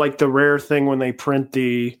the rare thing when they print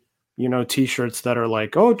the T-shirts that are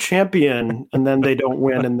like, oh, champion, and then they don't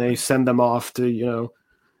win and they send them off to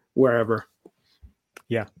wherever.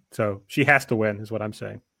 Yeah, so she has to win, is what I'm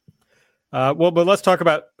saying. But let's talk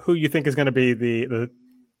about who you think is going to be the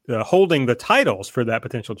holding the titles for that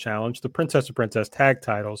potential challenge, the Princess of Princess tag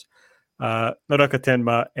titles. Naraka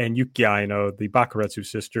Tenma and Yuki Aino, the Bakuretsu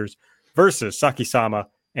sisters, versus Saki-sama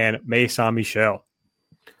and Mei San Michelle.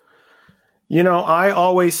 I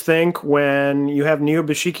always think when you have Neo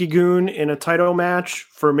Bishiki-gun in a title match,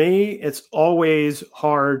 for me, it's always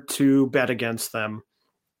hard to bet against them.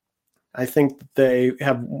 I think they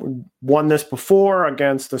have won this before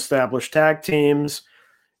against established tag teams.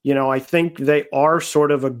 I think they are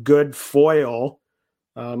sort of a good foil,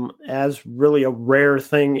 as really a rare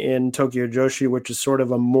thing in Tokyo Joshi, which is sort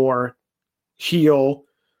of a more heel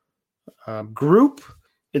group.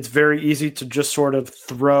 It's very easy to just sort of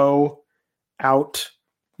throw out,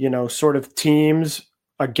 sort of teams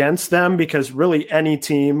against them, because really any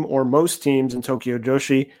team or most teams in Tokyo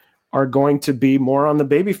Joshi are going to be more on the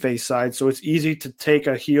babyface side. So it's easy to take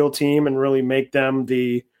a heel team and really make them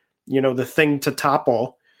the thing to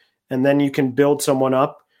topple. And then you can build someone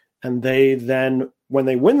up, and they then, when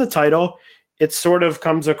they win the title, it sort of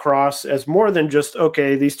comes across as more than just,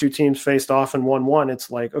 okay, these two teams faced off and won. It's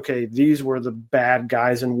like, okay, these were the bad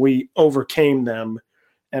guys and we overcame them,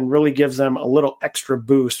 and really gives them a little extra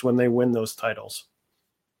boost when they win those titles.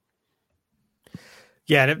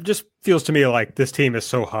 Yeah, and it just feels to me like this team is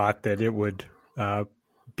so hot that it would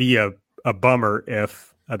be a bummer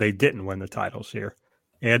if they didn't win the titles here.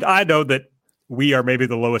 And I know that we are maybe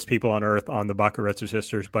the lowest people on earth on the Bakuretsu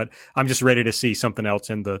sisters, but I'm just ready to see something else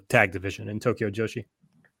in the tag division in Tokyo Joshi.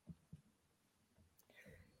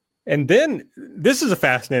 And then this is a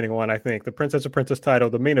fascinating one, I think. The Princess of Princess title,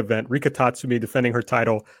 the main event, Rika Tatsumi defending her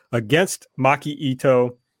title against Maki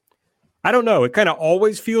Ito. I don't know. It kind of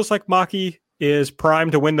always feels like Maki is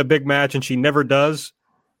primed to win the big match, and she never does.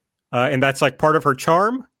 And that's like part of her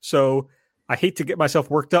charm. So I hate to get myself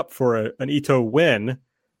worked up for an Ito win.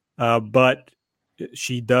 But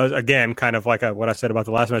she does, again, kind of like what I said about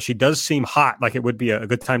the last match, she does seem hot, like it would be a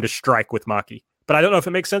good time to strike with Maki. But I don't know if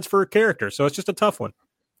it makes sense for her character, so it's just a tough one.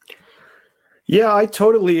 Yeah, I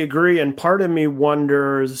totally agree. And part of me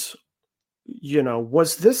wonders,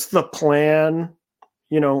 was this the plan?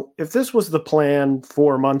 If this was the plan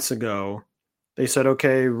 4 months ago, they said,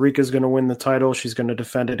 okay, Rika's going to win the title. She's going to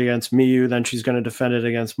defend it against Miyu. Then she's going to defend it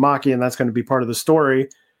against Maki. And that's going to be part of the story.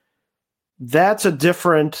 That's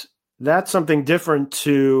something different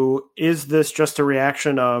to, is this just a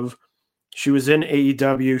reaction of she was in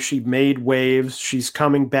AEW, she made waves, she's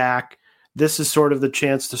coming back. This is sort of the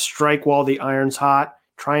chance to strike while the iron's hot,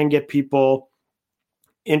 try and get people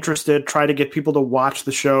interested, try to get people to watch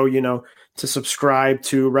the show, to subscribe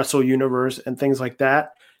to Wrestle Universe and things like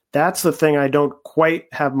that. That's the thing I don't quite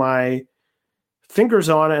have my fingers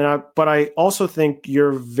on. But I also think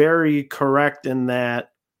you're very correct in that,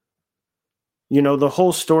 the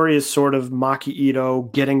whole story is sort of Maki Ito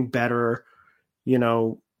getting better.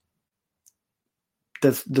 The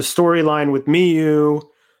storyline with Miyu,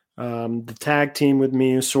 The tag team with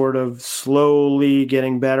me is sort of slowly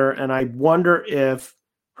getting better. And I wonder if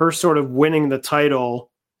her sort of winning the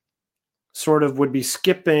title sort of would be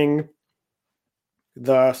skipping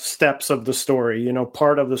the steps of the story,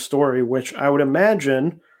 part of the story, which I would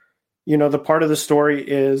imagine, the part of the story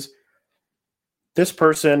is this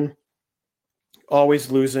person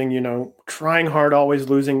always losing, trying hard, always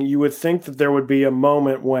losing. You would think that there would be a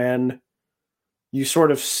moment when you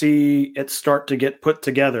sort of see it start to get put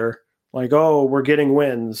together, like, oh, we're getting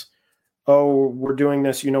wins. Oh, we're doing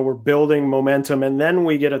this, we're building momentum, and then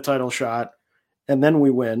we get a title shot, and then we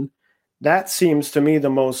win. That seems to me the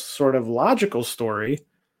most sort of logical story.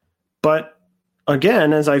 But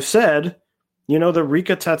again, as I've said, the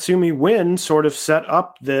Rika Tatsumi win sort of set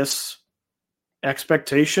up this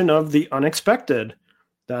expectation of the unexpected,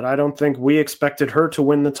 that I don't think we expected her to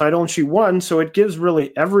win the title, and she won. So it gives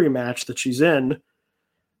really every match that she's in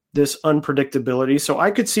this unpredictability. So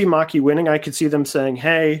I could see Maki winning. I could see them saying,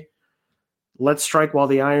 hey, let's strike while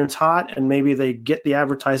the iron's hot, and maybe they get the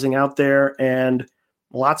advertising out there and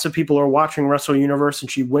lots of people are watching Wrestle Universe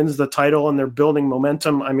and she wins the title and they're building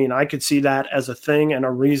momentum. I mean, I could see that as a thing and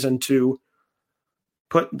a reason to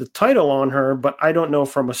put the title on her, but I don't know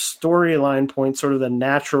from a storyline point, sort of the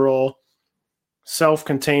natural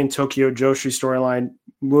self-contained Tokyo Joshi storyline,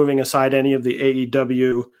 moving aside any of the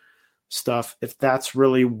AEW stuff, if that's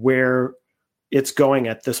really where it's going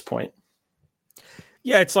at this point.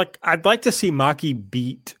 Yeah, it's like, I'd like to see Maki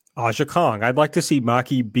beat Aja Kong. I'd like to see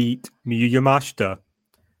Maki beat Miyu Yamashita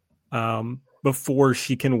before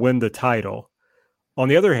she can win the title. On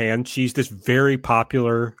the other hand, she's this very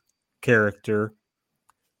popular character,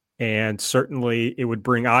 and certainly it would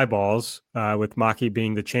bring eyeballs with Maki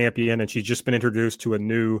being the champion, and she's just been introduced to a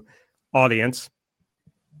new audience.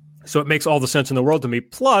 So it makes all the sense in the world to me.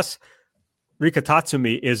 Plus, Rika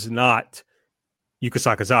Tatsumi is not Yuka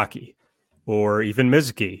Sakazaki or even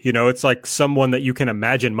Mizuki. It's like someone that you can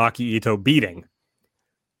imagine Maki Ito beating.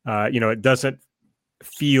 It doesn't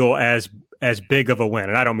feel as big of a win.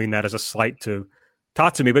 And I don't mean that as a slight to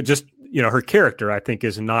Tatsumi, but just, her character, I think,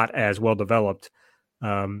 is not as well developed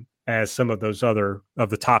as some of those other of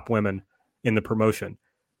the top women in the promotion.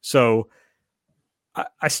 So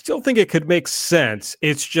I still think it could make sense.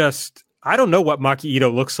 It's just, I don't know what Maki Ito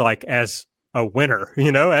looks like as a winner,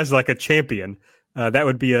 as like a champion. That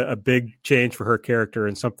would be a big change for her character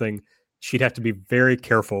and something she'd have to be very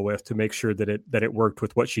careful with to make sure that it worked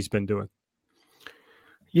with what she's been doing.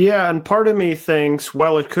 Yeah, and part of me thinks,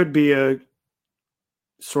 well, it could be a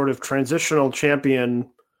sort of transitional champion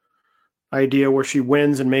idea where she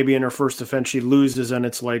wins and maybe in her first defense she loses, and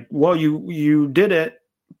it's like, well, you did it,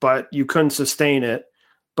 but you couldn't sustain it.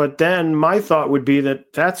 But then my thought would be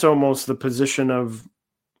that that's almost the position of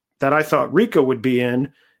that I thought Rika would be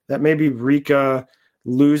in, that maybe Rika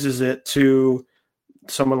loses it to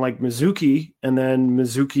someone like Mizuki, and then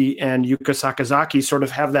Mizuki and Yuka Sakazaki sort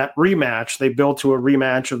of have that rematch. They build to a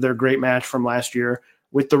rematch of their great match from last year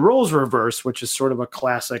with the roles reversed, which is sort of a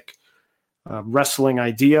classic wrestling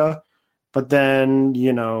idea. But then,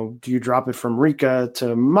 do you drop it from Rika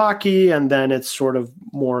to Maki, and then it's sort of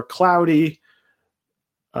more cloudy?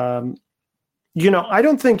 I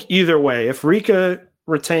don't think either way. If Rika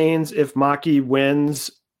retains, if Maki wins,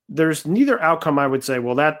 there's neither outcome I would say,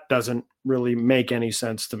 well, that doesn't really make any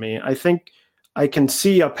sense to me. I think I can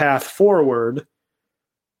see a path forward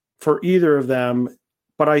for either of them,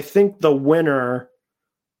 but I think the winner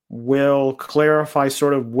will clarify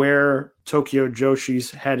sort of where Tokyo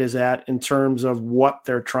Joshi's head is at in terms of what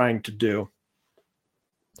they're trying to do.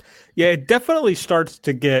 Yeah, it definitely starts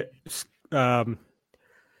to get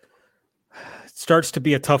starts to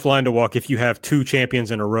be a tough line to walk if you have two champions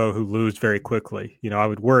in a row who lose very quickly. I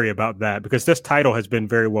would worry about that because this title has been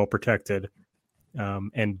very well protected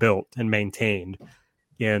and built and maintained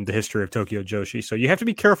in the history of Tokyo Joshi. So you have to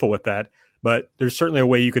be careful with that, but there's certainly a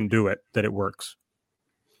way you can do it that it works.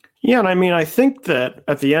 Yeah, and I mean, I think that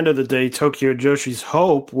at the end of the day, Tokyo Joshi's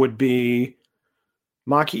hope would be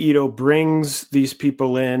Maki Ito brings these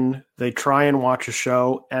people in, they try and watch a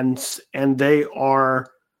show, and they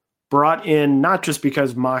are brought in not just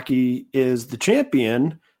because Maki is the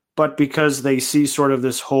champion, but because they see sort of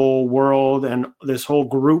this whole world and this whole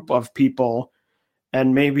group of people,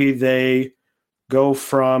 and maybe they go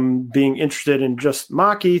from being interested in just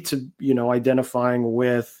Maki to, identifying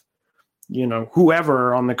with,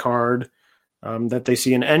 whoever on the card that they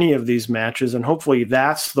see in any of these matches. And hopefully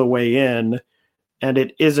that's the way in, and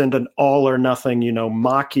it isn't an all or nothing,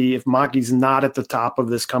 Maki, if Maki's not at the top of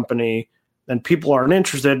this company, then people aren't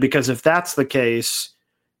interested, because if that's the case,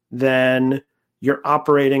 then you're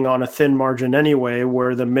operating on a thin margin anyway,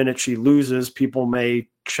 where the minute she loses, people may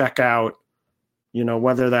check out,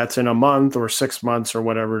 whether that's in a month or 6 months or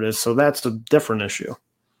whatever it is. So that's a different issue.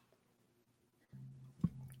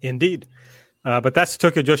 Indeed. But that's the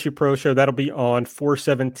Tokyo Joshi Pro Show. That'll be on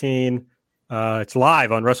 4/17. It's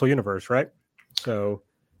live on Wrestle Universe, right? So,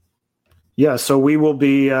 yeah. So we will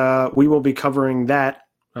be covering that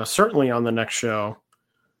certainly on the next show.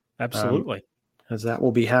 Absolutely, as that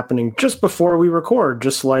will be happening just before we record,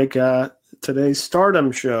 just like today's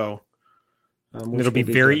Stardom show. It'll be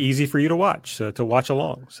very easy for you to watch, to watch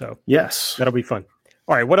along. So yes, that'll be fun.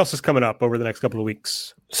 All right, what else is coming up over the next couple of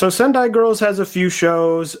weeks? So Sendai Girls has a few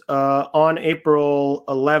shows. On April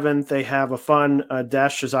 11th, they have a fun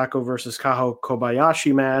Dash Shizako versus Kaho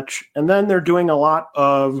Kobayashi match. And then they're doing a lot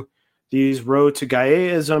of these Road to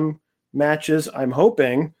Gaeism matches. I'm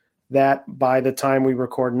hoping that by the time we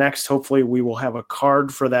record next, hopefully we will have a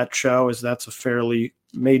card for that show, as that's a fairly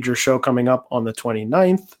major show coming up on the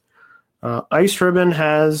 29th. Ice Ribbon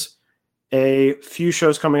has a few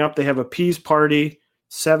shows coming up. They have a Peas Party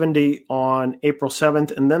 70 on April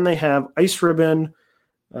 7th, and then they have Ice Ribbon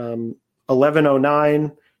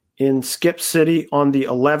 1109 in Skip City on the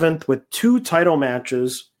 11th with 2 title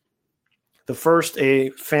matches. The first, a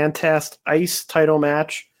Fantastic Ice title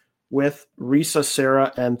match with Risa,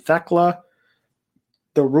 Sarah, and Thekla.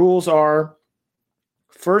 The rules are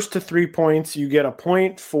first to 3 points, you get a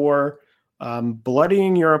point for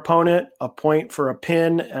bloodying your opponent, a point for a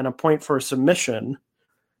pin, and a point for a submission.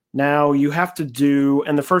 Now you have to do,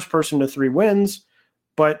 and the first person to 3 wins,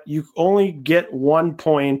 but you only get 1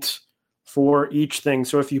 point for each thing.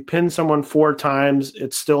 So if you pin someone 4 times,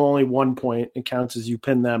 it's still only 1 point. It counts as you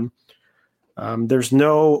pin them. There's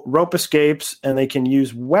no rope escapes, and they can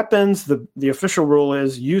use weapons. The official rule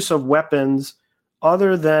is use of weapons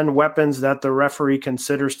other than weapons that the referee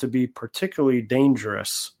considers to be particularly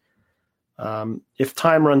dangerous. If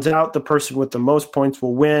time runs out, the person with the most points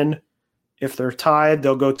will win. If they're tied,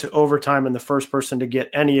 they'll go to overtime, and the first person to get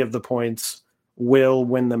any of the points will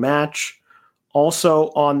win the match. Also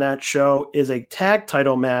on that show is a tag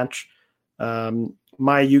title match,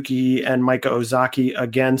 Mai Yuki and Maika Ozaki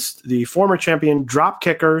against the former champion drop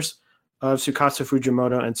kickers of Tsukasa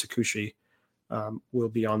Fujimoto and Tsukushi will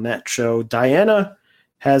be on that show. Diana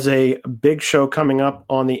has a big show coming up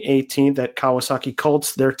on the 18th at Kawasaki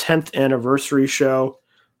Colts, their 10th anniversary show.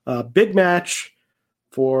 Big match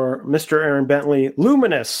for Mr. Aaron Bentley.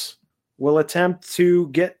 Luminous will attempt to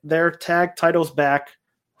get their tag titles back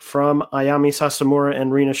from Ayami Sasamura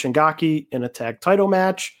and Rina Shingaki in a tag title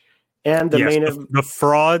match. And the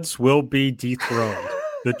frauds will be dethroned.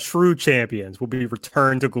 The true champions will be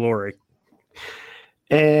returned to glory.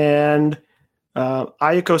 And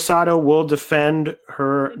Ayako Sato will defend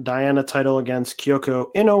her Diana title against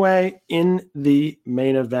Kyoko Inoue in the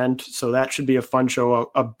main event. So that should be a fun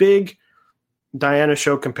show. A big Diana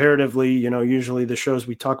show comparatively. Usually the shows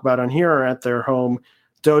we talk about on here are at their home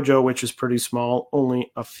dojo, which is pretty small,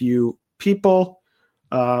 only a few people.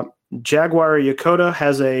 Jaguar Yokota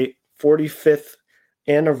has a 45th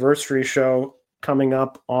anniversary show coming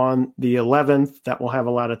up on the 11th that will have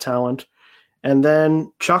a lot of talent. And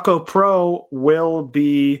then Choco Pro will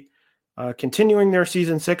be continuing their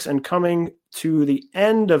season 6 and coming to the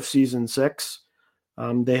end of season 6.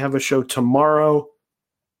 They have a show tomorrow,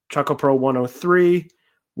 Choco Pro 103,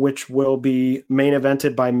 which will be main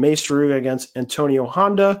evented by Maestro against Antonio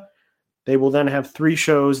Honda. They will then have 3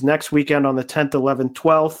 shows next weekend on the 10th, 11th,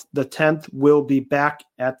 12th. The 10th will be back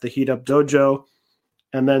at the Heat Up Dojo.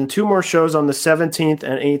 And then 2 more shows on the 17th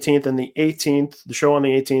and 18th. And the 18th, the show on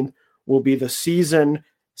the 18th, will be the season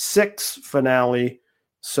 6 finale.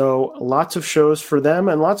 So lots of shows for them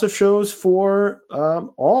and lots of shows for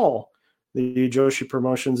all the Joshi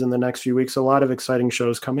promotions in the next few weeks. A lot of exciting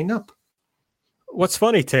shows coming up. What's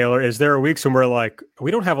funny, Taylor, is there are weeks when we're like,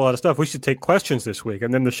 we don't have a lot of stuff. We should take questions this week.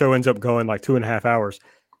 And then the show ends up going like 2.5 hours.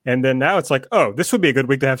 And then now it's like, oh, this would be a good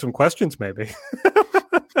week to have some questions maybe.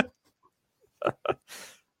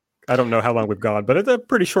 I don't know how long we've gone, but it's a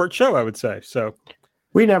pretty short show, I would say. So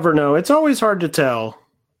we never know. It's always hard to tell.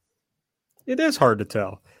 It is hard to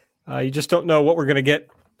tell. You just don't know what we're going to get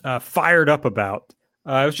fired up about.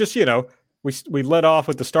 It was just, we led off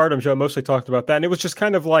with the Stardom show, mostly talked about that. And it was just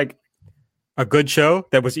kind of like a good show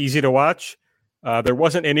that was easy to watch. There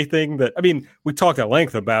wasn't anything we talked at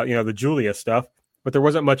length about, the Julia stuff, but there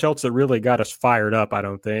wasn't much else that really got us fired up, I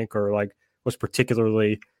don't think, or like was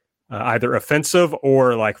particularly either offensive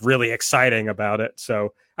or like really exciting about it.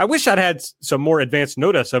 So I wish I'd had some more advanced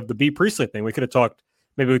notice of the Bea Priestley thing. We could have talked,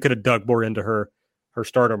 maybe we could have dug more into her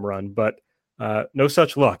Stardom run, but no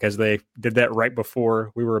such luck, as they did that right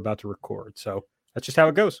before we were about to record. So that's just how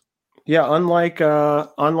it goes. Yeah, unlike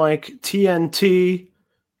TNT,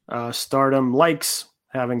 Stardom likes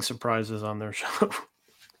having surprises on their show.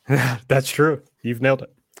 That's true. You've nailed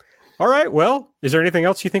it. All right. Well, is there anything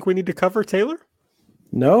else you think we need to cover, Taylor?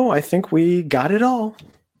 No, I think we got it all.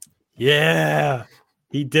 Yeah,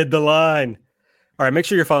 he did the line. All right. Make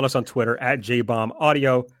sure you're following us on Twitter at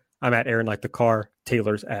JBombAudio. I'm at Aaron Like the Car.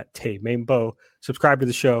 Taylor's at Tay Mainbow. Subscribe to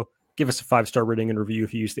the show. Give us a 5-star rating and review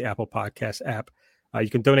if you use the Apple Podcast app. You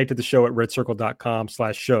can donate to the show at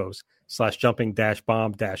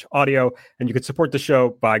redcircle.com/shows/jumping-bomb-audio. And you can support the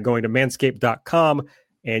show by going to manscaped.com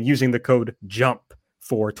and using the code JUMP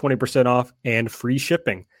for 20% off and free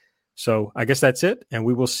shipping. So I guess that's it. And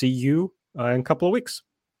we will see you in a couple of weeks.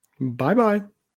 Bye-bye.